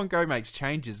Pokemon Go makes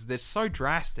changes, they're so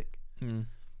drastic. And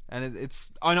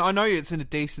I know it's in a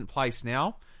decent place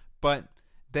now, but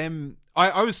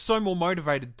I was so more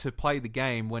motivated to play the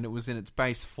game when it was in its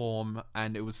base form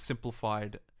and it was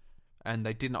simplified, and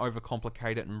they didn't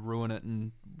overcomplicate it and ruin it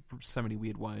in so many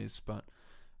weird ways. But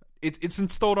it's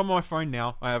installed on my phone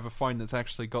now. I have a phone that's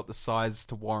actually got the size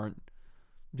to warrant.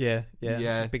 Yeah.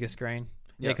 Bigger screen.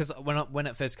 Yeah, because when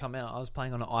it first came out, I was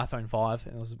playing on an iPhone 5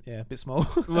 and it was a bit small.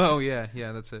 Well, yeah,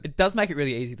 that's it. It does make it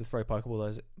really easy to throw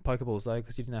Pokeballs though,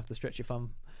 because you didn't have to stretch your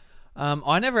thumb.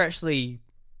 I never actually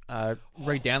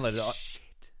re-downloaded it. Shit.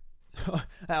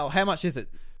 How much is it?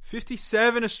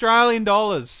 57 Australian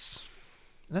dollars.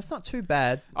 That's not too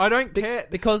bad. I don't care,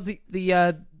 because the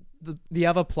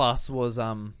other plus was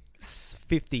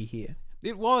 50 here.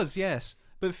 It was, yes.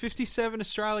 But 57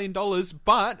 Australian dollars,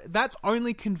 but that's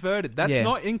only converted. That's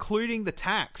not including the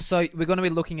tax. So we're going to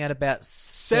be looking at about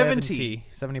 70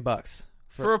 bucks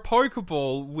for a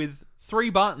Pokeball with 3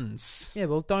 buttons. Yeah,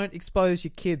 well, don't expose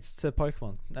your kids to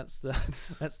Pokemon. That's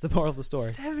the moral of the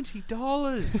story.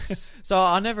 $70. So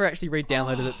I never actually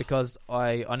re-downloaded it because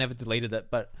I never deleted it,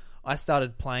 but I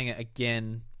started playing it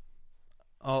again.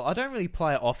 Oh, I don't really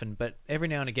play it often, but every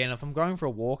now and again, if I'm going for a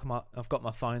walk, I've got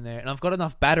my phone there, and I've got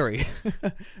enough battery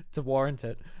to warrant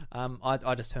it.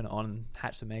 I just turn it on and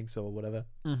hatch some eggs or whatever.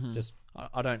 Mm-hmm.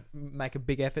 I don't make a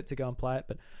big effort to go and play it,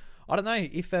 but I don't know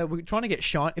if we're trying to get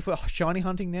if we're shiny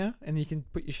hunting now, and you can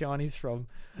put your shinies from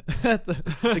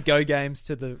the Go games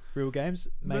to the real games.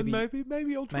 Maybe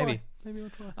I'll try. Maybe I'll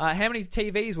try. How many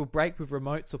TVs will break with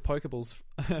remotes or Pokeballs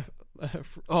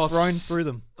thrown through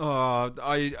them?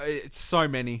 It's so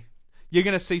many. You're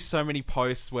going to see so many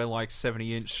posts where like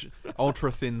 70-inch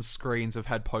ultra thin screens have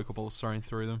had Pokeballs thrown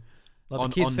through them.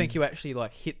 Like the kids think you actually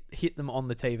like hit them on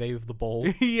the TV with the ball.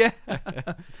 Yeah.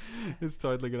 It's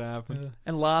totally going to happen.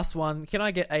 And last one, can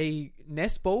I get a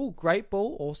nest ball, great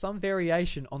ball, or some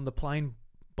variation on the plain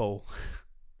ball?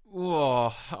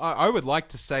 Oh, I would like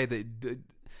to say that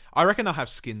I reckon they'll have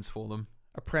skins for them.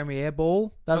 A Premiere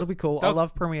ball? That'll be cool. I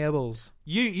love Premiere balls.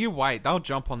 You wait. They'll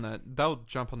jump on that. They'll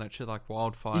jump on that shit like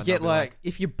wildfire. You get like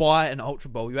if you buy an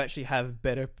Ultra Ball, you actually have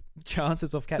better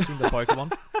chances of catching the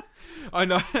Pokemon. I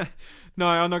know. No,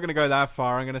 I'm not going to go that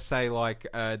far. I'm going to say like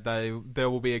there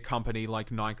will be a company like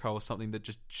Nyko or something that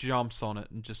just jumps on it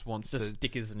and just wants Just to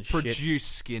stickers and produce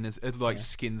shit.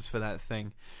 skins for that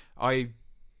thing.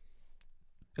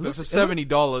 It looks for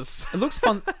 $70. It looks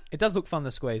fun. It does look fun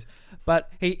to squeeze. But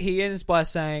he ends by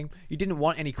saying, "You didn't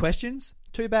want any questions?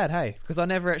 Too bad, hey, because I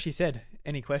never actually said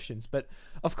any questions." But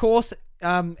of course,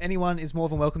 anyone is more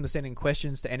than welcome to send in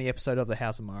questions to any episode of the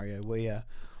House of Mario. We are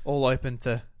all open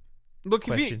to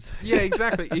questions. Yeah,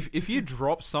 exactly. if you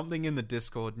drop something in the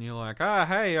Discord and you're like,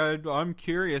 hey, I'm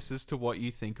curious as to what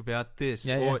you think about this,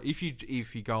 or if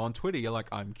you go on Twitter, you're like,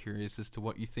 I'm curious as to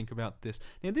what you think about this.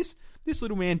 Now this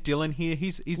little man Dylan here,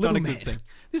 he's done a good thing.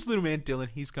 This little man Dylan,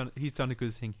 he's done a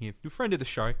good thing here. A friend of the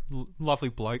show, lovely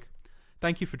bloke.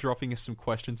 Thank you for dropping us some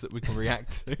questions that we can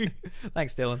react to.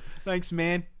 Thanks, Dylan. Thanks,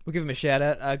 man. We'll give them a shout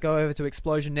out. Go over to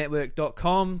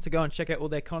explosionnetwork.com to go and check out all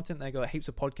their content. They got heaps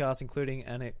of podcasts, including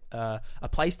a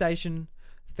PlayStation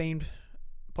themed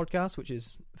podcast, which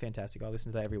is fantastic. I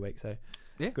listen to that every week, so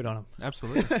yeah, good on them.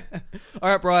 Absolutely. All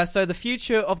right, Bryce. So the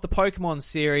future of the Pokemon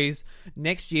series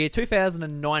next year,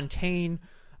 2019,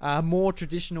 more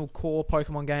traditional core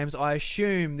Pokemon games. I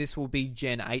assume this will be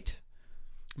Gen 8.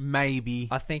 Maybe.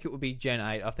 I think it would be Gen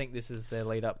 8. I think this is their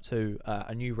lead up to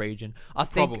a new region. I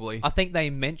think they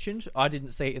mentioned, I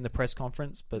didn't see it in the press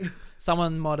conference, but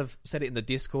someone might have said it in the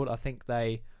Discord. I think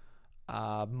they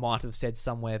might have said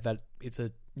somewhere that it's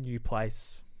a new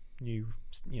place, new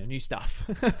stuff.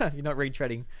 You're not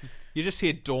retreading. You just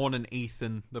hear Dawn and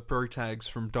Ethan, the pro tags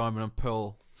from Diamond and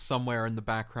Pearl, somewhere in the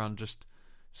background just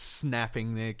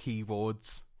snapping their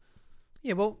keyboards.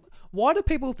 Yeah, well, why do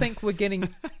people think we're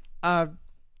getting...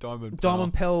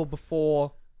 Diamond Pearl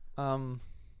before,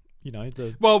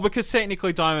 Well, because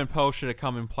technically Diamond Pearl should have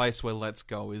come in place where Let's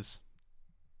Go is.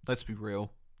 Let's be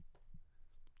real.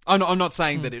 I'm not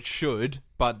saying that it should,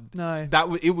 but no,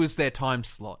 it was their time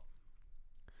slot.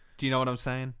 Do you know what I'm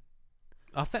saying?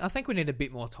 I think we need a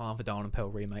bit more time for Diamond and Pearl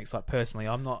remakes. Like personally,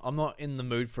 I'm not in the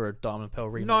mood for a Diamond and Pearl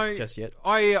remake just yet.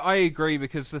 I agree,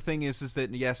 because the thing is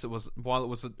that yes, it was while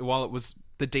it was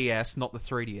the DS, not the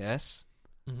 3DS.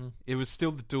 Mm-hmm. It was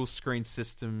still the dual screen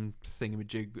system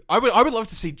thingamajig. I would love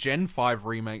to see Gen 5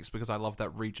 remakes, because I love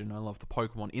that region. I love the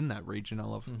Pokemon in that region. I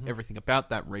love everything about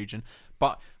that region.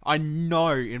 But I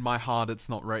know in my heart it's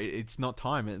not ready. It's not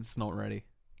time. It's not ready.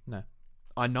 No,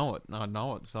 I know it.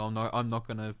 So I'm not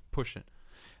going to push it.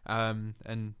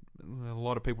 And a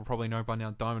lot of people probably know by now,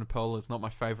 Diamond and Pearl is not my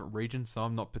favorite region, so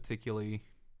I'm not particularly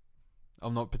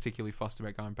fussed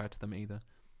about going back to them either.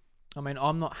 I mean,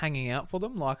 I'm not hanging out for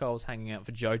them like I was hanging out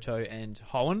for Johto and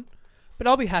Hoenn, but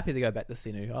I'll be happy to go back to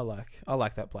Sinnoh. I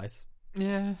like that place.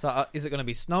 Yeah. So is it going to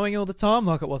be snowing all the time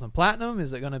like it was in Platinum?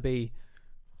 Is it going to be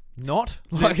not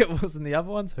like it was in the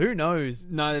other ones? Who knows?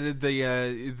 No, the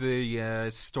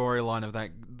storyline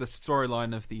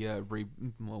of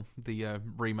the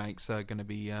remakes are going to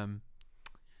be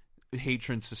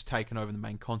Heatran's just taken over the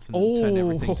main continent and turned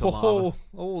everything to lava.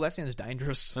 Oh, that sounds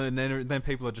dangerous. And then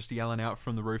people are just yelling out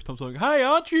from the rooftops like, "Hey,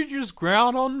 aren't you just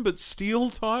Groudon but Steel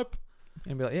type?"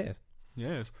 And be like,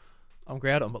 yes, I'm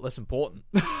Groudon but less important.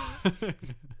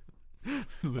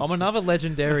 I'm another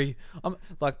legendary. I'm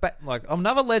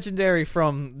another legendary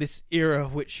from this era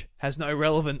which has no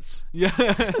relevance. Yeah,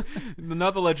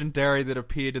 another legendary that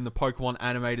appeared in the Pokemon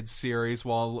animated series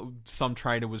while some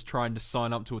trainer was trying to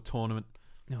sign up to a tournament.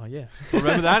 Oh, yeah.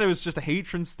 Remember that? It was just a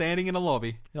Heatran standing in a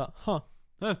lobby. You're like, huh.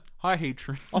 Hi,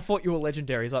 Heatran. I thought you were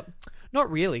legendary. He's like,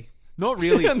 not really. Not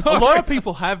really. A lot of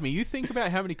people have me. You think about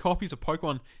how many copies of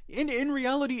Pokemon... In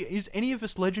reality, is any of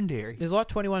us legendary? There's like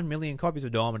 21 million copies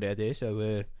of Diamond out there,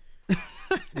 so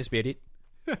this be it.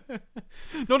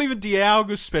 Not even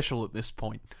Dialga's special at this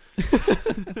point.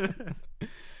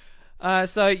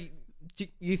 So, do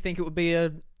you think it would be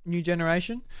a new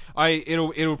generation?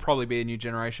 It'll probably be a new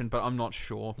generation, but I'm not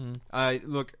sure.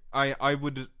 Look, I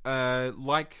would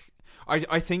like.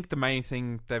 I think the main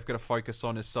thing they've got to focus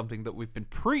on is something that we've been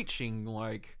preaching,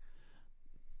 like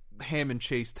ham and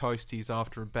cheese toasties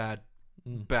after a bad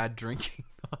drinking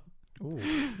night. Ooh,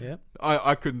 yeah.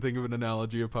 I couldn't think of an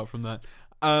analogy apart from that.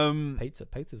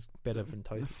 Pizza's better than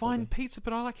toast. Fine pizza,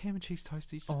 but I like ham and cheese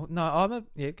toasties. Oh no,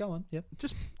 go on. Yep.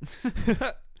 Just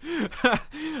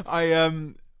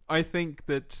I think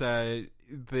that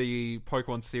the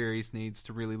Pokemon series needs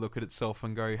to really look at itself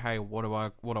and go, hey, what do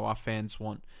our fans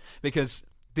want? Because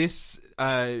this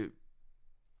Let's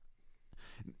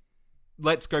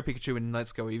Go Pikachu and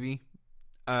Let's Go Evee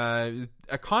are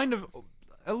kind of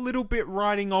a little bit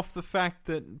riding off the fact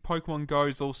that Pokemon Go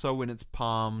is also in its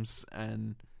palms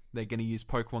and they're going to use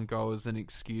Pokemon Go as an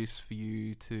excuse for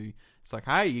you to... It's like,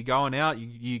 hey, you're going out,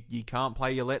 you can't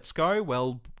play your Let's Go,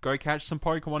 well, go catch some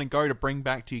Pokemon and Go to bring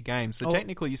back to your game. So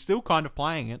technically, you're still kind of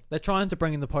playing it. They're trying to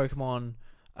bring in the Pokemon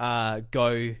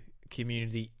Go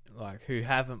community, like, who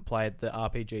haven't played the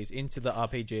RPGs into the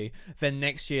RPG. Then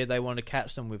next year, they want to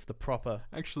catch them with the proper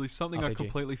Actually, something RPG. I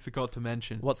completely forgot to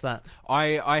mention. What's that?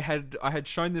 I had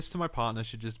shown this to my partner.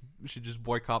 She just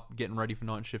woke up getting ready for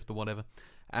night shift or whatever.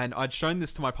 And I'd shown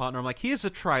this to my partner. I'm like, here's a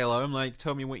trailer. I'm like,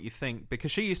 tell me what you think.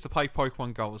 Because she used to play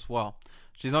Pokemon Go as well.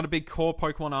 She's not a big core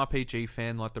Pokemon RPG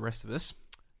fan like the rest of us.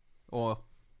 Or,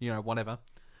 whatever.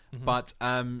 Mm-hmm. But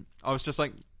I was just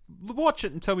like, watch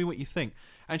it and tell me what you think.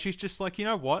 And she's just like, you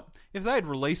know what? If they had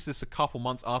released this a couple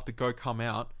months after Go come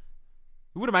out,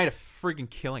 it would have made a friggin'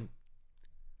 killing.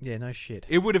 Yeah, no shit.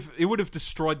 It would have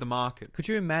destroyed the market. Could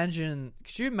you imagine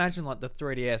like the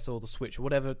 3DS or the Switch or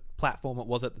whatever platform it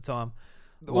was at the time?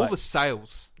 All the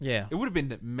sales. Yeah. It would have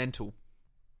been mental.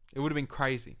 It would have been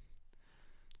crazy.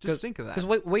 Just think of that.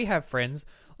 Because we have friends.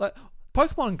 Like,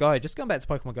 Pokemon Go, just going back to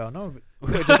Pokemon Go, no,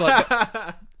 we're just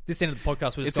like... this end of the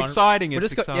podcast, we're just exciting. We're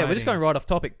just going right off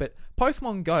topic. But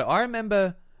Pokemon Go, I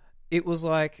remember it was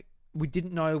like... We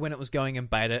didn't know when it was going in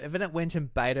beta. And then it went in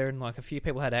beta and like a few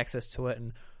people had access to it.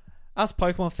 And us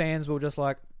Pokemon fans were just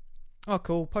like, oh,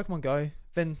 cool, Pokemon Go.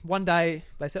 Then one day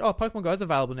they said, oh, Pokemon Go is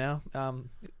available now.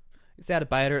 It's out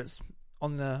of beta. It's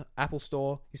on the Apple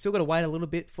Store. You still got to wait a little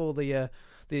bit for the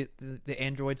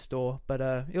Android store, but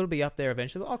it'll be up there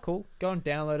eventually. Oh, cool. Go and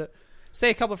download it. See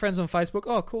a couple of friends on Facebook.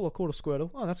 Oh, cool. I caught a Squirtle.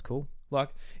 Oh, that's cool. Like,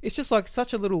 it's just like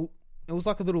such a little... It was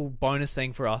like a little bonus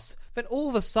thing for us. Then all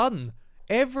of a sudden,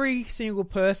 every single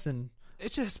person...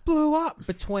 It just blew up.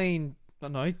 Between, I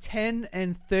don't know, 10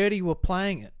 and 30 were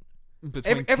playing it.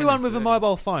 Everyone with a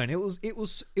mobile phone. It was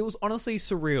honestly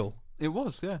surreal. It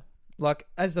was, yeah. Like,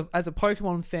 as a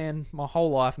Pokemon fan my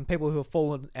whole life, and people who have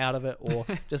fallen out of it or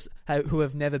just who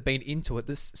have never been into it,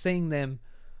 seeing them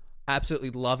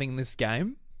absolutely loving this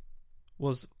game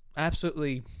was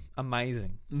absolutely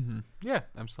amazing. Mm-hmm. Yeah,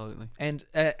 absolutely. And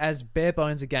as bare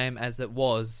bones a game as it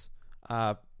was,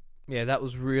 that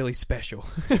was really special.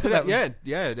 Yeah,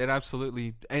 it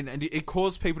absolutely... And it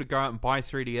caused people to go out and buy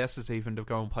 3DSs even to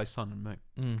go and play Sun and Moon.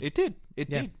 Mm. It did. It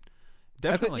did.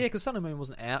 Definitely. Yeah, because Sun and Moon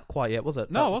wasn't out quite yet, was it?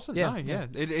 No, it wasn't.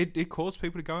 It caused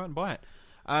people to go out and buy it.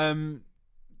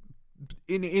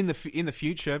 In the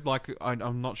future, like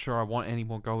I'm not sure I want any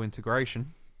more Go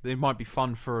integration. It might be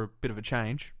fun for a bit of a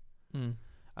change. Mm.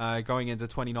 Going into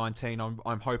 2019,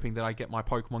 I'm hoping that I get my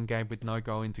Pokemon game with no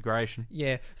Go integration.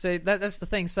 Yeah, so that's the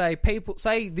thing. Say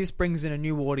this brings in a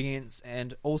new audience,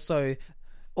 and also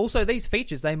these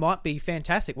features, they might be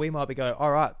fantastic. We might be going,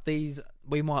 all right,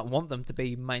 we might want them to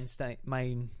be main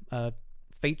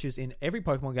features in every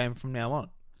Pokemon game from now on.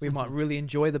 We might really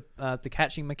enjoy the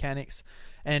catching mechanics,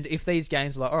 and if these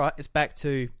games are like, all right, it's back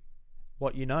to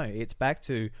what you know, it's back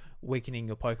to weakening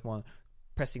your Pokemon,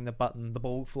 pressing the button, the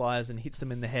ball flies and hits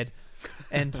them in the head,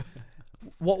 and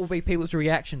what will be people's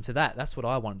reaction to that? That's what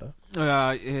I wonder.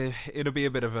 It'll be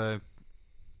a bit of a...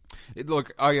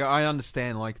 Look, I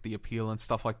understand like the appeal and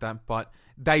stuff like that, but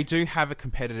they do have a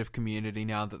competitive community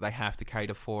now that they have to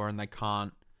cater for, and they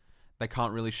can't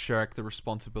really shirk the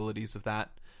responsibilities of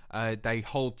that. They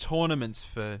hold tournaments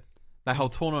for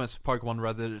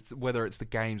Pokemon, whether it's the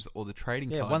games or the trading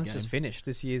card game. One's just finished.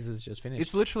 This year's is just finished.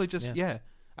 It's literally just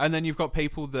And then you've got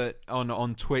people that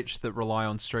on Twitch that rely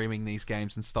on streaming these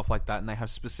games and stuff like that, and they have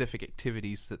specific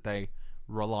activities that they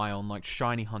rely on, like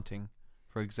shiny hunting,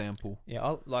 for example.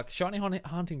 Yeah, like shiny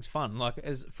hunting's fun. Like,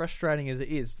 as frustrating as it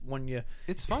is when you're...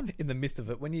 It's fun. In the midst of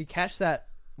it. When you catch that...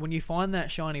 When you find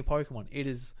that shiny Pokemon, it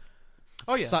is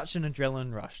such an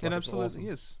adrenaline rush. Like, it absolutely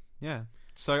is. Yeah.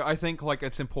 So I think like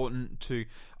it's important to...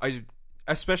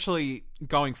 especially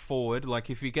going forward, like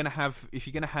if you're gonna have a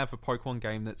Pokemon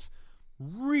game that's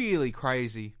really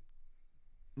crazy,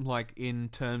 like in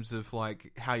terms of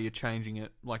like how you're changing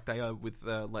it, like they are with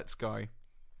Let's Go.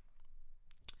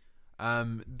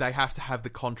 They have to have the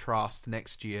contrast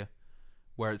next year,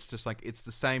 where it's just like it's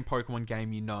the same Pokemon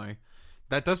game, you know.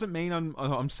 That doesn't mean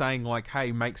I'm saying like,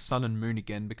 hey, make Sun and Moon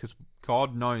again, because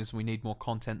God knows we need more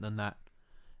content than that,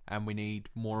 and we need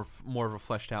more of a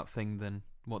fleshed out thing than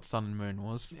what Sun and Moon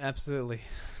was. Absolutely.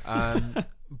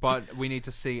 But we need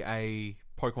to see a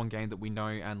Pokemon game that we know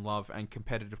and love, and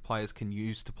competitive players can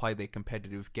use to play their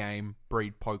competitive game,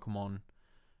 breed Pokemon,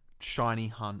 shiny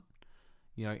hunt,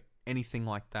 anything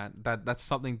like that. That's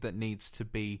something that needs to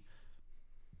be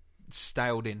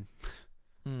staled in.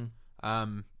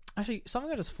 Actually, something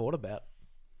I just thought about.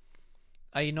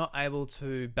 are you not able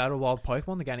to battle wild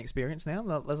Pokemon to gain experience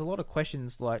now? There's a lot of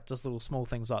questions, like just little small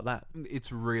things like that.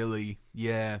 It's really,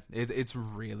 it's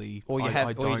really. Or you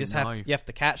I don't know. you have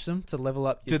to catch them to level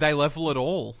up. Do they level at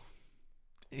all?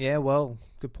 Yeah, well,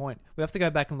 good point. We have to go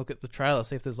back and look at the trailer,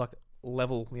 see if there's like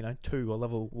level, 2 or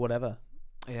level whatever.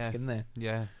 Yeah, in there.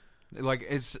 Yeah, like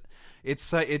it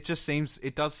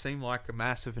does seem like a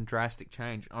massive and drastic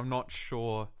change. I'm not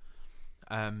sure.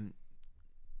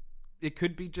 It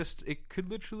could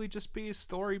literally just be a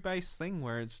story-based thing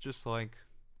where it's just like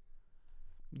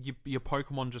your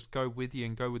Pokemon just go with you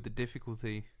and go with the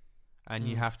difficulty, and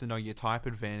you have to know your type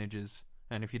advantages.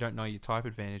 And if you don't know your type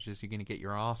advantages, you're going to get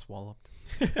your ass walloped.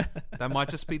 That might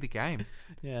just be the game.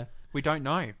 Yeah, we don't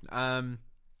know. And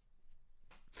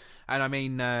I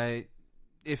mean,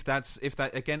 if that's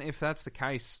the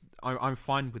case, I'm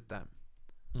fine with that.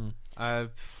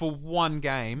 For one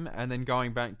game, and then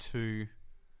going back to,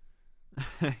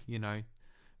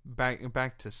 back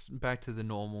to the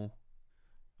normal.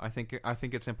 I think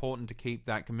it's important to keep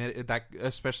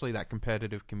especially that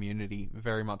competitive community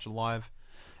very much alive.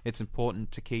 It's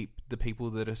important to keep the people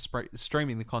that are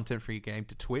streaming the content for your game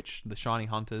to Twitch, the Shiny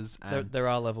Hunters. And there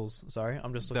are levels. Sorry,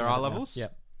 I'm just looking. There are levels.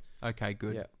 Yep. Okay,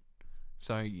 good. Yep.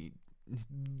 So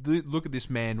look at this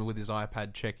man with his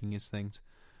iPad checking his things.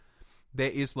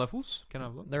 There is levels. Can I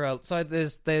have a look? There are. So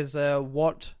there's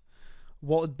what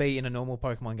would be in a normal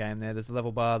Pokemon game. There's a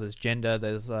level bar. There's gender.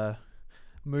 There's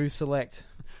move select.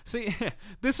 See,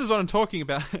 this is what I'm talking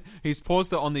about. He's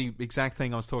paused it on the exact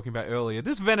thing I was talking about earlier.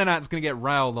 This Venonat's going to get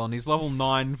railed on. He's level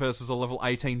 9 versus a level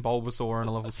 18 Bulbasaur and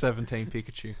a level 17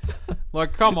 Pikachu.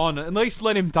 Like, come on. At least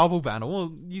let him double battle.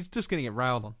 Well, he's just going to get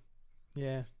railed on.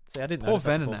 Yeah. See, I didn't Poor notice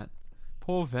that Venonat.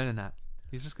 Poor Venonat.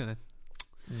 He's just going to...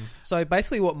 So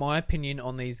basically what my opinion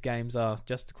on these games are,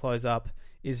 just to close up,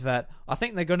 is that I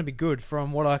think they're going to be good.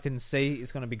 From what I can see,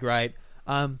 it's going to be great.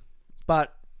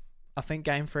 But I think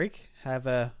Gamefreak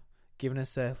have given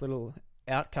us a little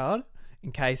out card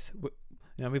in case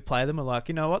we play them. We're like,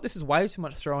 you know what, this is way too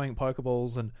much throwing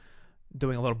Pokeballs and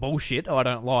doing a lot of bullshit I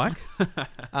don't like.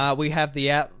 We have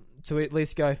the out to at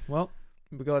least go, well,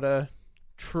 we got a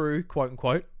true quote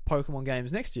unquote Pokemon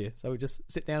games next year, so we just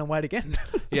sit down and wait again.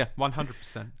 Yeah,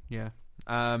 100%. Yeah.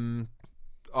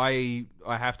 I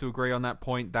have to agree on that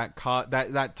point. That card,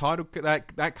 that title,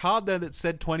 that card there that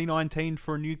said 2019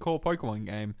 for a new core Pokemon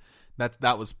game,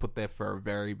 that was put there for a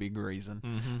very big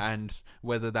reason. And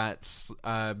whether that's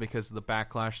because of the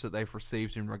backlash that they've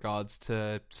received in regards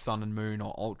to Sun and Moon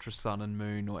or Ultra Sun and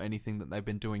Moon or anything that they've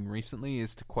been doing recently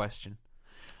is to question.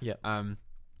 Yeah. A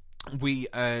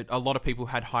lot of people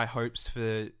had high hopes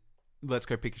for Let's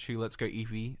Go Pikachu, Let's Go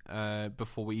Evee,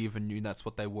 before we even knew that's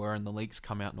what they were and the leaks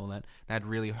come out and all that. They had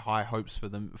really high hopes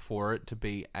for it to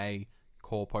be a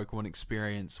core Pokemon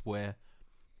experience where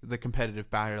the competitive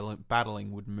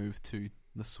battling would move to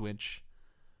the Switch,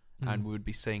 and we would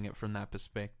be seeing it from that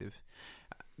perspective.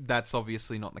 That's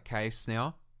obviously not the case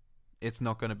now. It's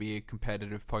not going to be a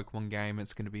competitive Pokemon game.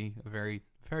 It's going to be a very,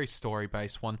 very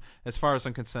story-based one. As far as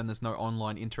I'm concerned, there's no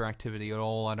online interactivity at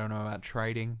all. I don't know about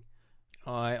trading.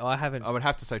 I haven't... I would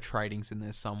have to say trading's in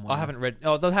there somewhere. I haven't read...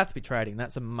 Oh, there'll have to be trading.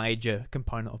 That's a major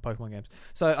component of Pokemon games.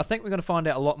 So I think we're going to find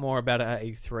out a lot more about it at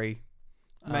E3.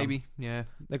 Maybe, yeah.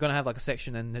 They're going to have like a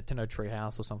section in Nintendo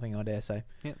Treehouse or something, I dare say.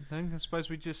 Yeah, I suppose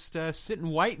we just sit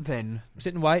and wait then.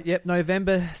 Sit and wait, yep.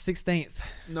 November 16th.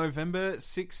 November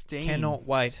 16th. Cannot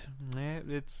wait. Yeah,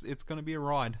 it's going to be a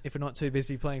ride. If we're not too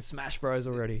busy playing Smash Bros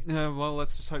already. Well,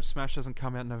 let's just hope Smash doesn't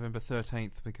come out November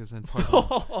 13th, because then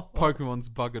Pokemon's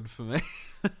buggered for me.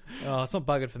 Oh, it's not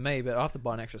buggered for me, but I have to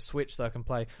buy an extra Switch so I can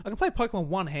play Pokemon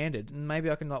one-handed, and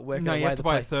maybe I can like work. No, you have to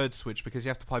buy a third Switch because you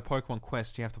have to play Pokemon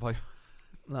Quest. You have to play.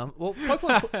 Well,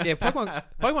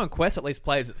 Pokemon Quest at least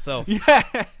plays itself. Yeah.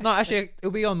 No, actually,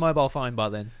 it'll be on mobile phone by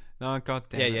then. No, god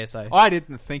damn it. Yeah, so... I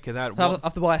didn't think of that. So I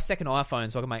have to buy a second iPhone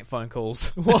so I can make phone calls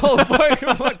while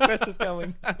Pokemon Quest is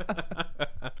going.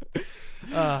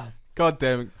 God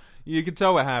damn it. You can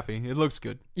tell we're happy. It looks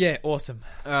good. Yeah, awesome.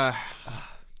 Well,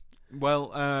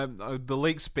 the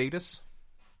leaks beat us.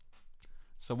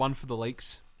 So one for the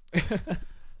leaks.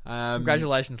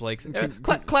 Congratulations, leaks.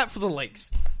 Clap for the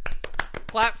leaks.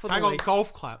 Clap for the leaks. Hang on,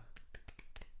 golf clap.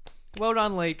 Well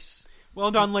done, leaks.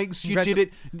 Well done, leaks. You did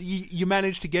it. You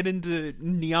managed to get into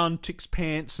Niantic's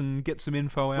pants and get some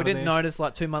info out of there. We didn't notice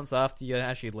like 2 months after you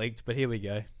actually leaked, but here we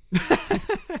go.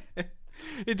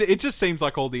 It just seems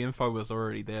like all the info was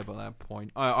already there by that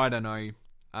point. I don't know.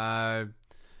 I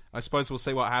suppose we'll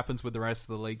see what happens with the rest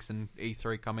of the leaks and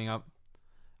E3 coming up.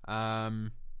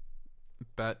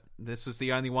 But this was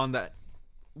the only one that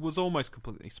was almost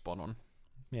completely spot on.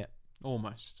 Yeah.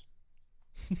 Almost.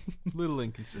 Little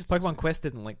inconsistent. Pokemon Quest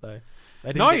didn't leak though.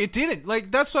 No, it didn't.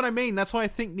 Like, that's what I mean. That's why I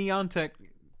think Niantic,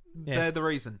 they're the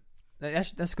reason.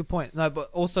 That's a good point. No, but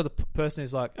also the person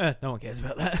is like, no one cares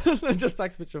about that. Just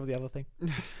takes a picture of the other thing.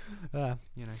 All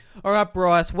right,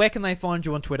 Bryce, where can they find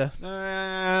you on Twitter?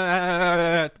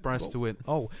 Bryce DeWitt.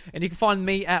 Oh, and you can find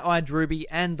me at iDruby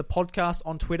and the podcast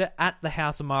on Twitter at The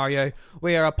House of Mario.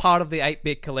 We are a part of the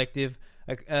 8-Bit Collective.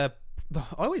 I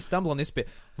always stumble on this bit.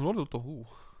 The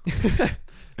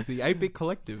 8-Bit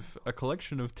Collective, a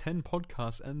collection of 10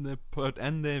 podcasts and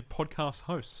their podcast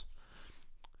hosts.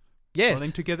 Yes.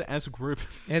 Running together as a group.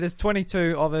 Yeah, there's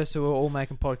 22 of us who are all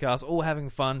making podcasts, all having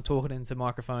fun, talking into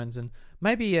microphones, and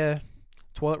maybe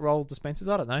toilet roll dispensers.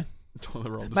 I don't know. Toilet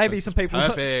roll dispensers. Maybe some people.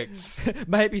 Perfect.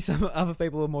 Maybe some other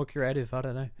people are more creative. I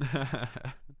don't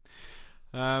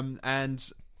know.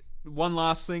 And one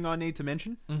last thing I need to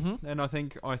mention, and I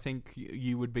think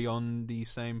you would be on the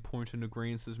same point in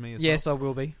agreement as me as well. Yes, I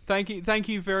will be. Thank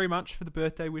you very much for the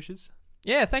birthday wishes.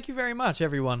 Yeah, thank you very much,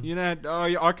 everyone. You know,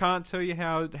 I can't tell you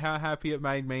how happy it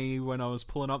made me when I was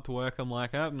pulling up to work. I'm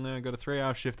like, I've got a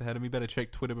 3-hour shift ahead of me. Better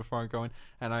check Twitter before I go in.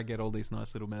 And I get all these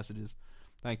nice little messages.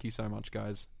 Thank you so much,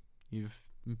 guys. You've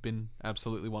been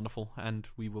absolutely wonderful. And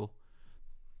we will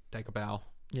take a bow.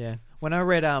 Yeah. When I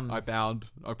read... I bowed.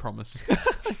 I promise.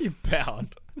 You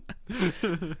bowed.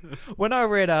 When I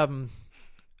read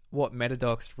what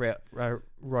Metadox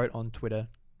wrote on Twitter...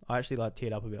 I actually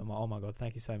teared up a bit. I'm like, oh my god,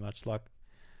 thank you so much. Like,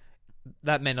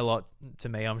 that meant a lot to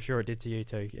me. I'm sure it did to you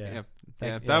too. Yeah.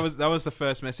 That was the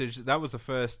first message. That was the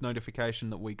first notification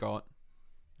that we got,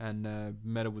 and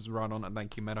Meta was right on it.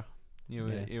 Thank you, Meta.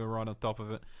 You were right on top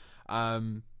of it.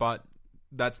 But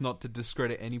that's not to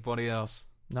discredit anybody else.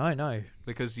 No.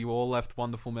 Because you all left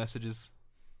wonderful messages,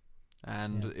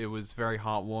 and it was very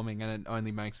heartwarming, and it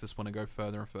only makes us want to go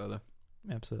further and further.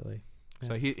 Absolutely.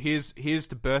 So here's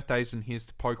the birthdays and here's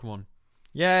the Pokemon.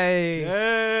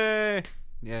 Yay!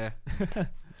 Yeah.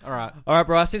 All right,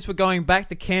 Bryce. Since we're going back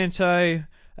to Kanto,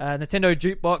 Nintendo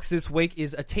Jukebox this week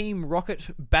is a Team Rocket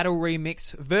Battle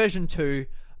Remix version 2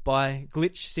 by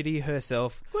Glitch City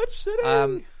herself. Glitch City.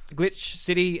 Glitch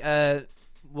City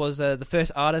was the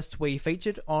first artist we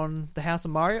featured on the House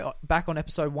of Mario back on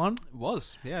episode 1. It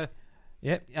was, yeah.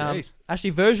 Yep.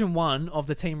 Actually, version 1 of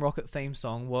the Team Rocket theme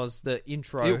song was the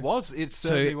intro. It was. It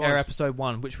certainly was. Our episode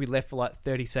 1, which we left for like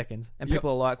 30 seconds. And people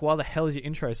are like, why the hell is your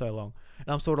intro so long? And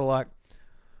I'm sort of like,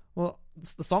 well,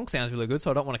 the song sounds really good,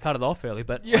 so I don't want to cut it off early.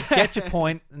 But I get your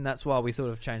point, and that's why we sort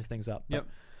of changed things up. But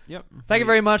Yep. Thank you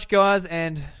very much, guys,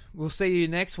 and we'll see you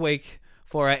next week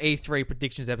for our E3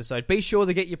 predictions episode. Be sure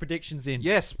to get your predictions in.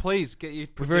 Yes, please get your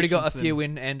predictions in. We've already got a few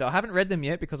in, and I haven't read them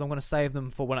yet because I'm going to save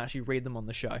them for when I actually read them on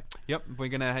the show. Yep, we're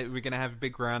gonna have a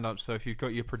big roundup. So if you've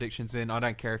got your predictions in, I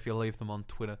don't care if you leave them on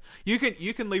Twitter. You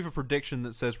can leave a prediction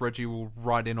that says Reggie will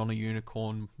ride in on a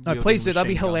unicorn. No, please do. That'd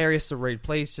be hilarious to read.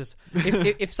 Please just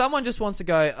if someone just wants to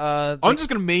go, I'm just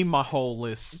gonna meme my whole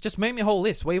list. Just meme your whole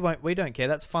list. We don't care.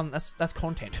 That's fun. That's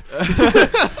content.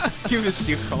 Give us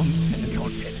your content.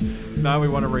 No, we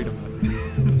want to read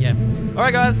them. Yeah. All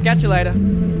right, guys. Catch you later.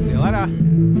 See you later.